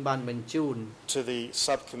គឺបានបញ្ជូន to the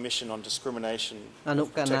subcommission on discrimination អនុគ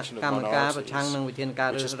ណៈកម្មការប្រឆាំងនឹងវិធានការ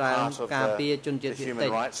រើសរើការពារជនជាតិភាគតិច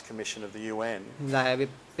Human Rights Commission of the UN ដែល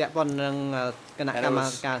ពាក់ព័ន្ធនឹងគណៈកម្ម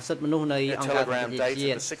ការសិទ្ធិមនុស្សនៃអង្គការសហប្រជា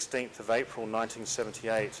ជាតិ 16th of April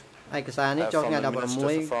 1978ឯកសារនេះចុះថ្ងៃ 16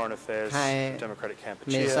 ខែ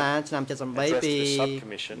មេសាឆ្នាំ 78 ពីរ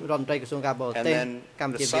ដ្ឋមន្ត្រីក្រសួងការបរទេសក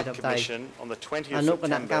ម្ពុជាប្រជាធិបតេយ្យអនុគ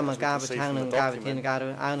ណៈកម្មការប្រឆាំងនឹងការវិធានការរើ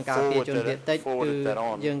សអើងការពារជនជាតិតិចគឺ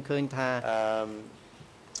យើងឃើញថា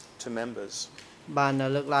បាន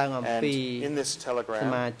លើកឡើងអំពីស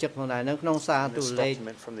មាជិកផងដែរនៅក្នុងសារទូលេខ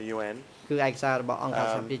គឺឯកសាររបស់អង្គការ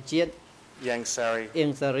សហប្រជាជាតិ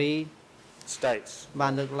Ieng Sary បា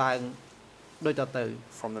នលើកឡើងដូចតទៅ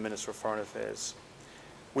from the Minister of Foreign Affairs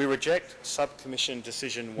We reject subcommission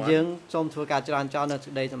decision 1. យើងសូមធ្វើការច្រានចោលនៅសេ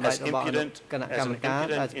ចក្តីសម្រេចរបស់គណៈកម្មការ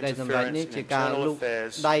ដែលសេចក្តីសម្រេចនេះជាការលូក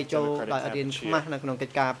ដៃចូលដោយអត់រៀនខ្មាស់នៅក្នុងកិ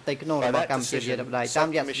ច្ចការផ្ទៃក្នុងរបស់កម្ពុជាជារដ្ឋាភិបាលតាម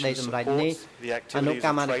រយៈសេចក្តីសម្រេចនេះអនុក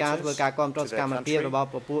ម្មការធ្វើការគាំទ្រសកម្មភាពរបស់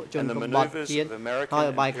ពពួកជនបទជាតិហើយ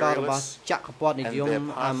អបាយកលរបស់ចក្រពត្តិនិយម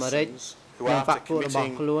អាមេរិកនិងបកពួករបស់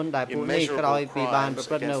ខ្លួនដែលពួកនេះក្រោយពីបានប្រ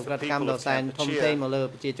ព្រឹត្តនៅក្រិតកម្មដ៏សែនធំធេងមកលើ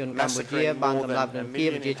ប្រជាជនកម្ពុជាបានសម្លាប់និងគៀ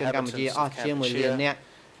បប្រជាជនកម្ពុជាអស់ជាង1លាននាក់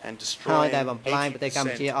ហើយដែលបំផ្លាញប្រទេសកម្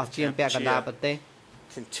ពុជាអស់ជាងពាក់កណ្ដាលប្រទេស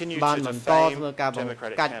បានបន្តធ្វើការបង្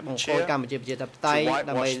កាច់បង្ខូចកម្ពុជាប្រជាធិបតេយ្យ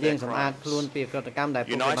ដើម្បីលាងសម្អាតខ្លួនពីក្រិតកម្មដែល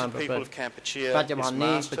ពួកគេបានប្រព្រឹត្តបច្ចុប្បន្ន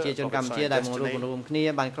នេះប្រជាជនកម្ពុជាដែលមករួមគ្នា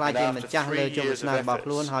បានក្លាយជាម្ចាស់លើជោគវាសនារបស់ខ្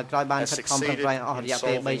លួនហើយក្រោយបានខិតខំប្រឹងប្រែងអស់រយៈ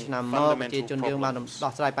ពេល3ឆ្នាំមកប្រជាជនយើងបាន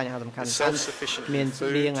ដោះស្រាយបញ្ហាសំខាន់ៗមានស្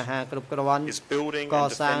បៀងអាហារគ្រប់គ្រាន់ក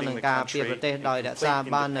សាងនឹងការពារប្រទេសដោយរក្សា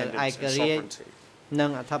បាននៅឯករាជ្យនិ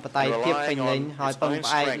ងអធិបតេយ្យភាពពេញលេញហើយពឹង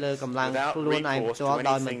ផ្អែកលើកម្លាំងខ្លួនឯងផ្ទាល់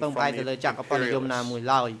ដោយមិនពឹងផ្អែកទៅលើចក្រពត្តិនិយមណាមួយ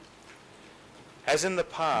ឡើយ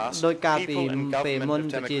ដោយការពីពេលមុន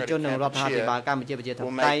ប្រជាជននិងរដ្ឋាភិបាលកម្ពុជាប្រជាធិប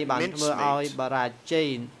តេយ្យបានធ្វើឲ្យបរាជ័យ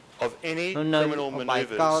នៅអបាយ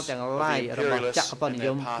កលទាំងឡាយរបស់ចក្រពត្តិនិយ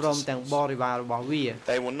មព្រមទាំងបរិវាររបស់វារ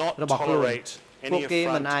បស់ខ្លួនពួកគេ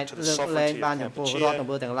មិនអាចលើកលែងបានចំពោះរដ្ឋអំ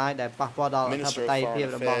ពើទាំងឡាយដែលប៉ះពាល់ដល់អធិបតេយ្យភាព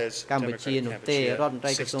របស់កម្ពុជានោះទេរដ្ឋមន្ត្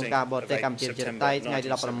រីក្រសួងការបរទេសកម្ពុជាជាតៃថ្ងៃទី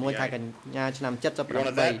16ខែកញ្ញាឆ្នាំ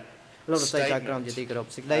78លោករដ្ឋស្រីចៅក្រមជាទីគោរព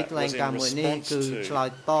សេចក្តីថ្លែងការណ៍មួយនេះគឺឆ្លើយ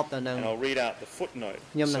តបទៅនឹង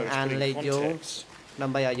ខ្ញុំនឹងអានលេខយោងដើ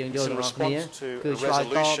ម្បីឲ្យយើងយល់ទាំងអស់គ្នាគឺឆ្លើយ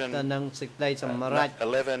តបទៅនឹងសេចក្តីសម្រេច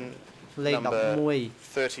លេខ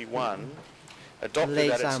1131 adopted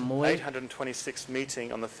at its 826th meeting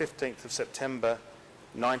on the 15th of September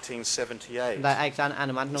 1978 ដែលឯកសារអ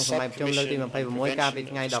នុម័តក្នុងសម័យប្រជុំលើកទី26កាលពី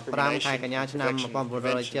ថ្ងៃ15ខែកញ្ញាឆ្នាំ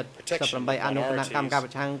1978អនុគណៈកម្មការប្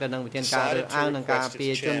រឆាំងទៅនឹងវិធានការរើសអើងនិងការពា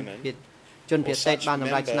រជនភាគតិចបានស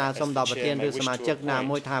ម្រេចស្នើសុំដល់ប្រធានឬសមាជិកណា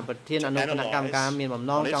មួយថាប្រធានអនុគណៈកម្មការមានបំ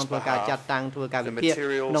ណងចង់ធ្វើការចាត់តាំងធ្វើការវិភាគ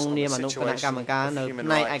ក្នុងនាមអនុគណៈកម្មការនៅផ្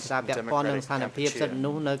នែកឯកសារពាក់ព័ន្ធនឹងស្ថានភាពសិទ្ធិម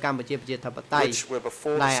នុស្សនៅកម្ពុជាប្រជាធិបតេយ្យ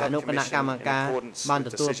ដែលអនុគណៈកម្មការបានទ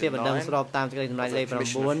ទួលពាក្យបណ្ដឹងស្របតាមសេចក្តីសម្រេចលេខ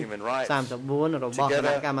934របស់គ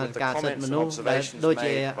ណៈកម្មការសិទ្ធិមនុស្សដែលដូច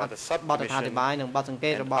ជាបទអធិប្បាយនិងបទសង្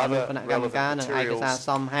កេតរបស់អនុគណៈកម្មការនិងឯកសារ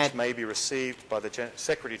សមហេតុ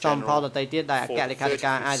សមផលដទៃទៀតដែលអគ្គលេខាធិ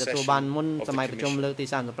ការអាចទទួលបានមុនសម័យប្រជុំលើកទី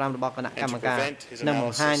35របស់គណៈកម្មការនិងប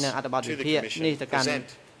ង្ហាញនៅអត្ថបទវិភាគនេះទៅកាន់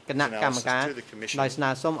គណៈកម្មការដោយស្នើ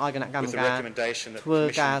សុំឲ្យគណៈកម្មការធ្វើ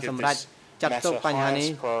ការសម្រេចចាត់ទុកបញ្ហានេះ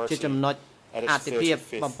ជាចំណុចអាទិភាព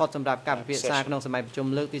បំផុតសម្រាប់ការពិភាក្សាក្នុងសម័យប្រជុំ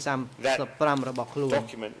លើកទី35របស់ខ្លួន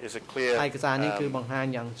ឯកសារនេះគឺបង្ហាញ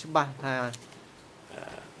យ៉ាងច្បាស់ថា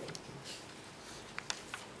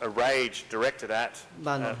a rage directed at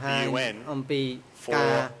the UN អំពីកា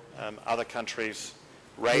រ other countries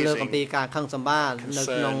លើកអំពីការខឹងសម្បារនៅ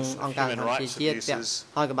ក្នុងអង្គការសហប្រជាជាតិ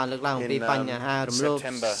ហើយក៏បានលើកឡើងអំពីបញ្ហារំលោភ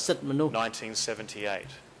សិទ្ធិមនុស្ស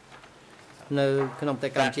នៅក្នុងប្រទេ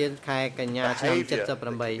សកម្ពុជាខែកញ្ញាឆ្នាំ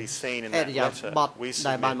78អរិយាប័ត្រ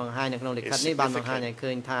ដែលបានបង្ហាញនៅក្នុងលិខិតនេះបានបង្ហាញឲ្យ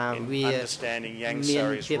ឃើញថាវាមាន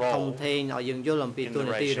ភាពធំធេងឲ្យយើងយល់អំពីទូ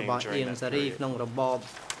នាទីរបស់អៀងសារីក្នុងរបប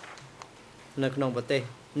នៅក្នុងប្រទេស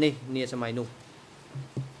នេះនាសម័យនោះ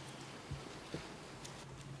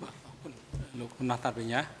លោកកំណត់តាប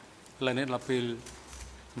ញ្ញាឥឡូវនេះដល់ពេល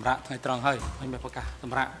សម្រាប់ថ្ងៃត្រង់ហើយមានប្រកាសស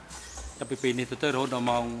ម្រាប់ចាប់ពីពេលនេះទៅរហូតដល់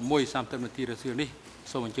ម៉ោង 1:30 នាទីរសៀលនេះ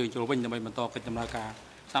សូមអញ្ជើញចូលវិញដើម្បីបន្តកិច្ចដំណើរការ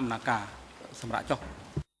សកម្មភាពសម្រាប់ចុះ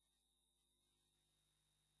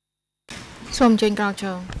សូមអញ្ជើញក្រោក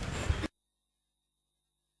ចូល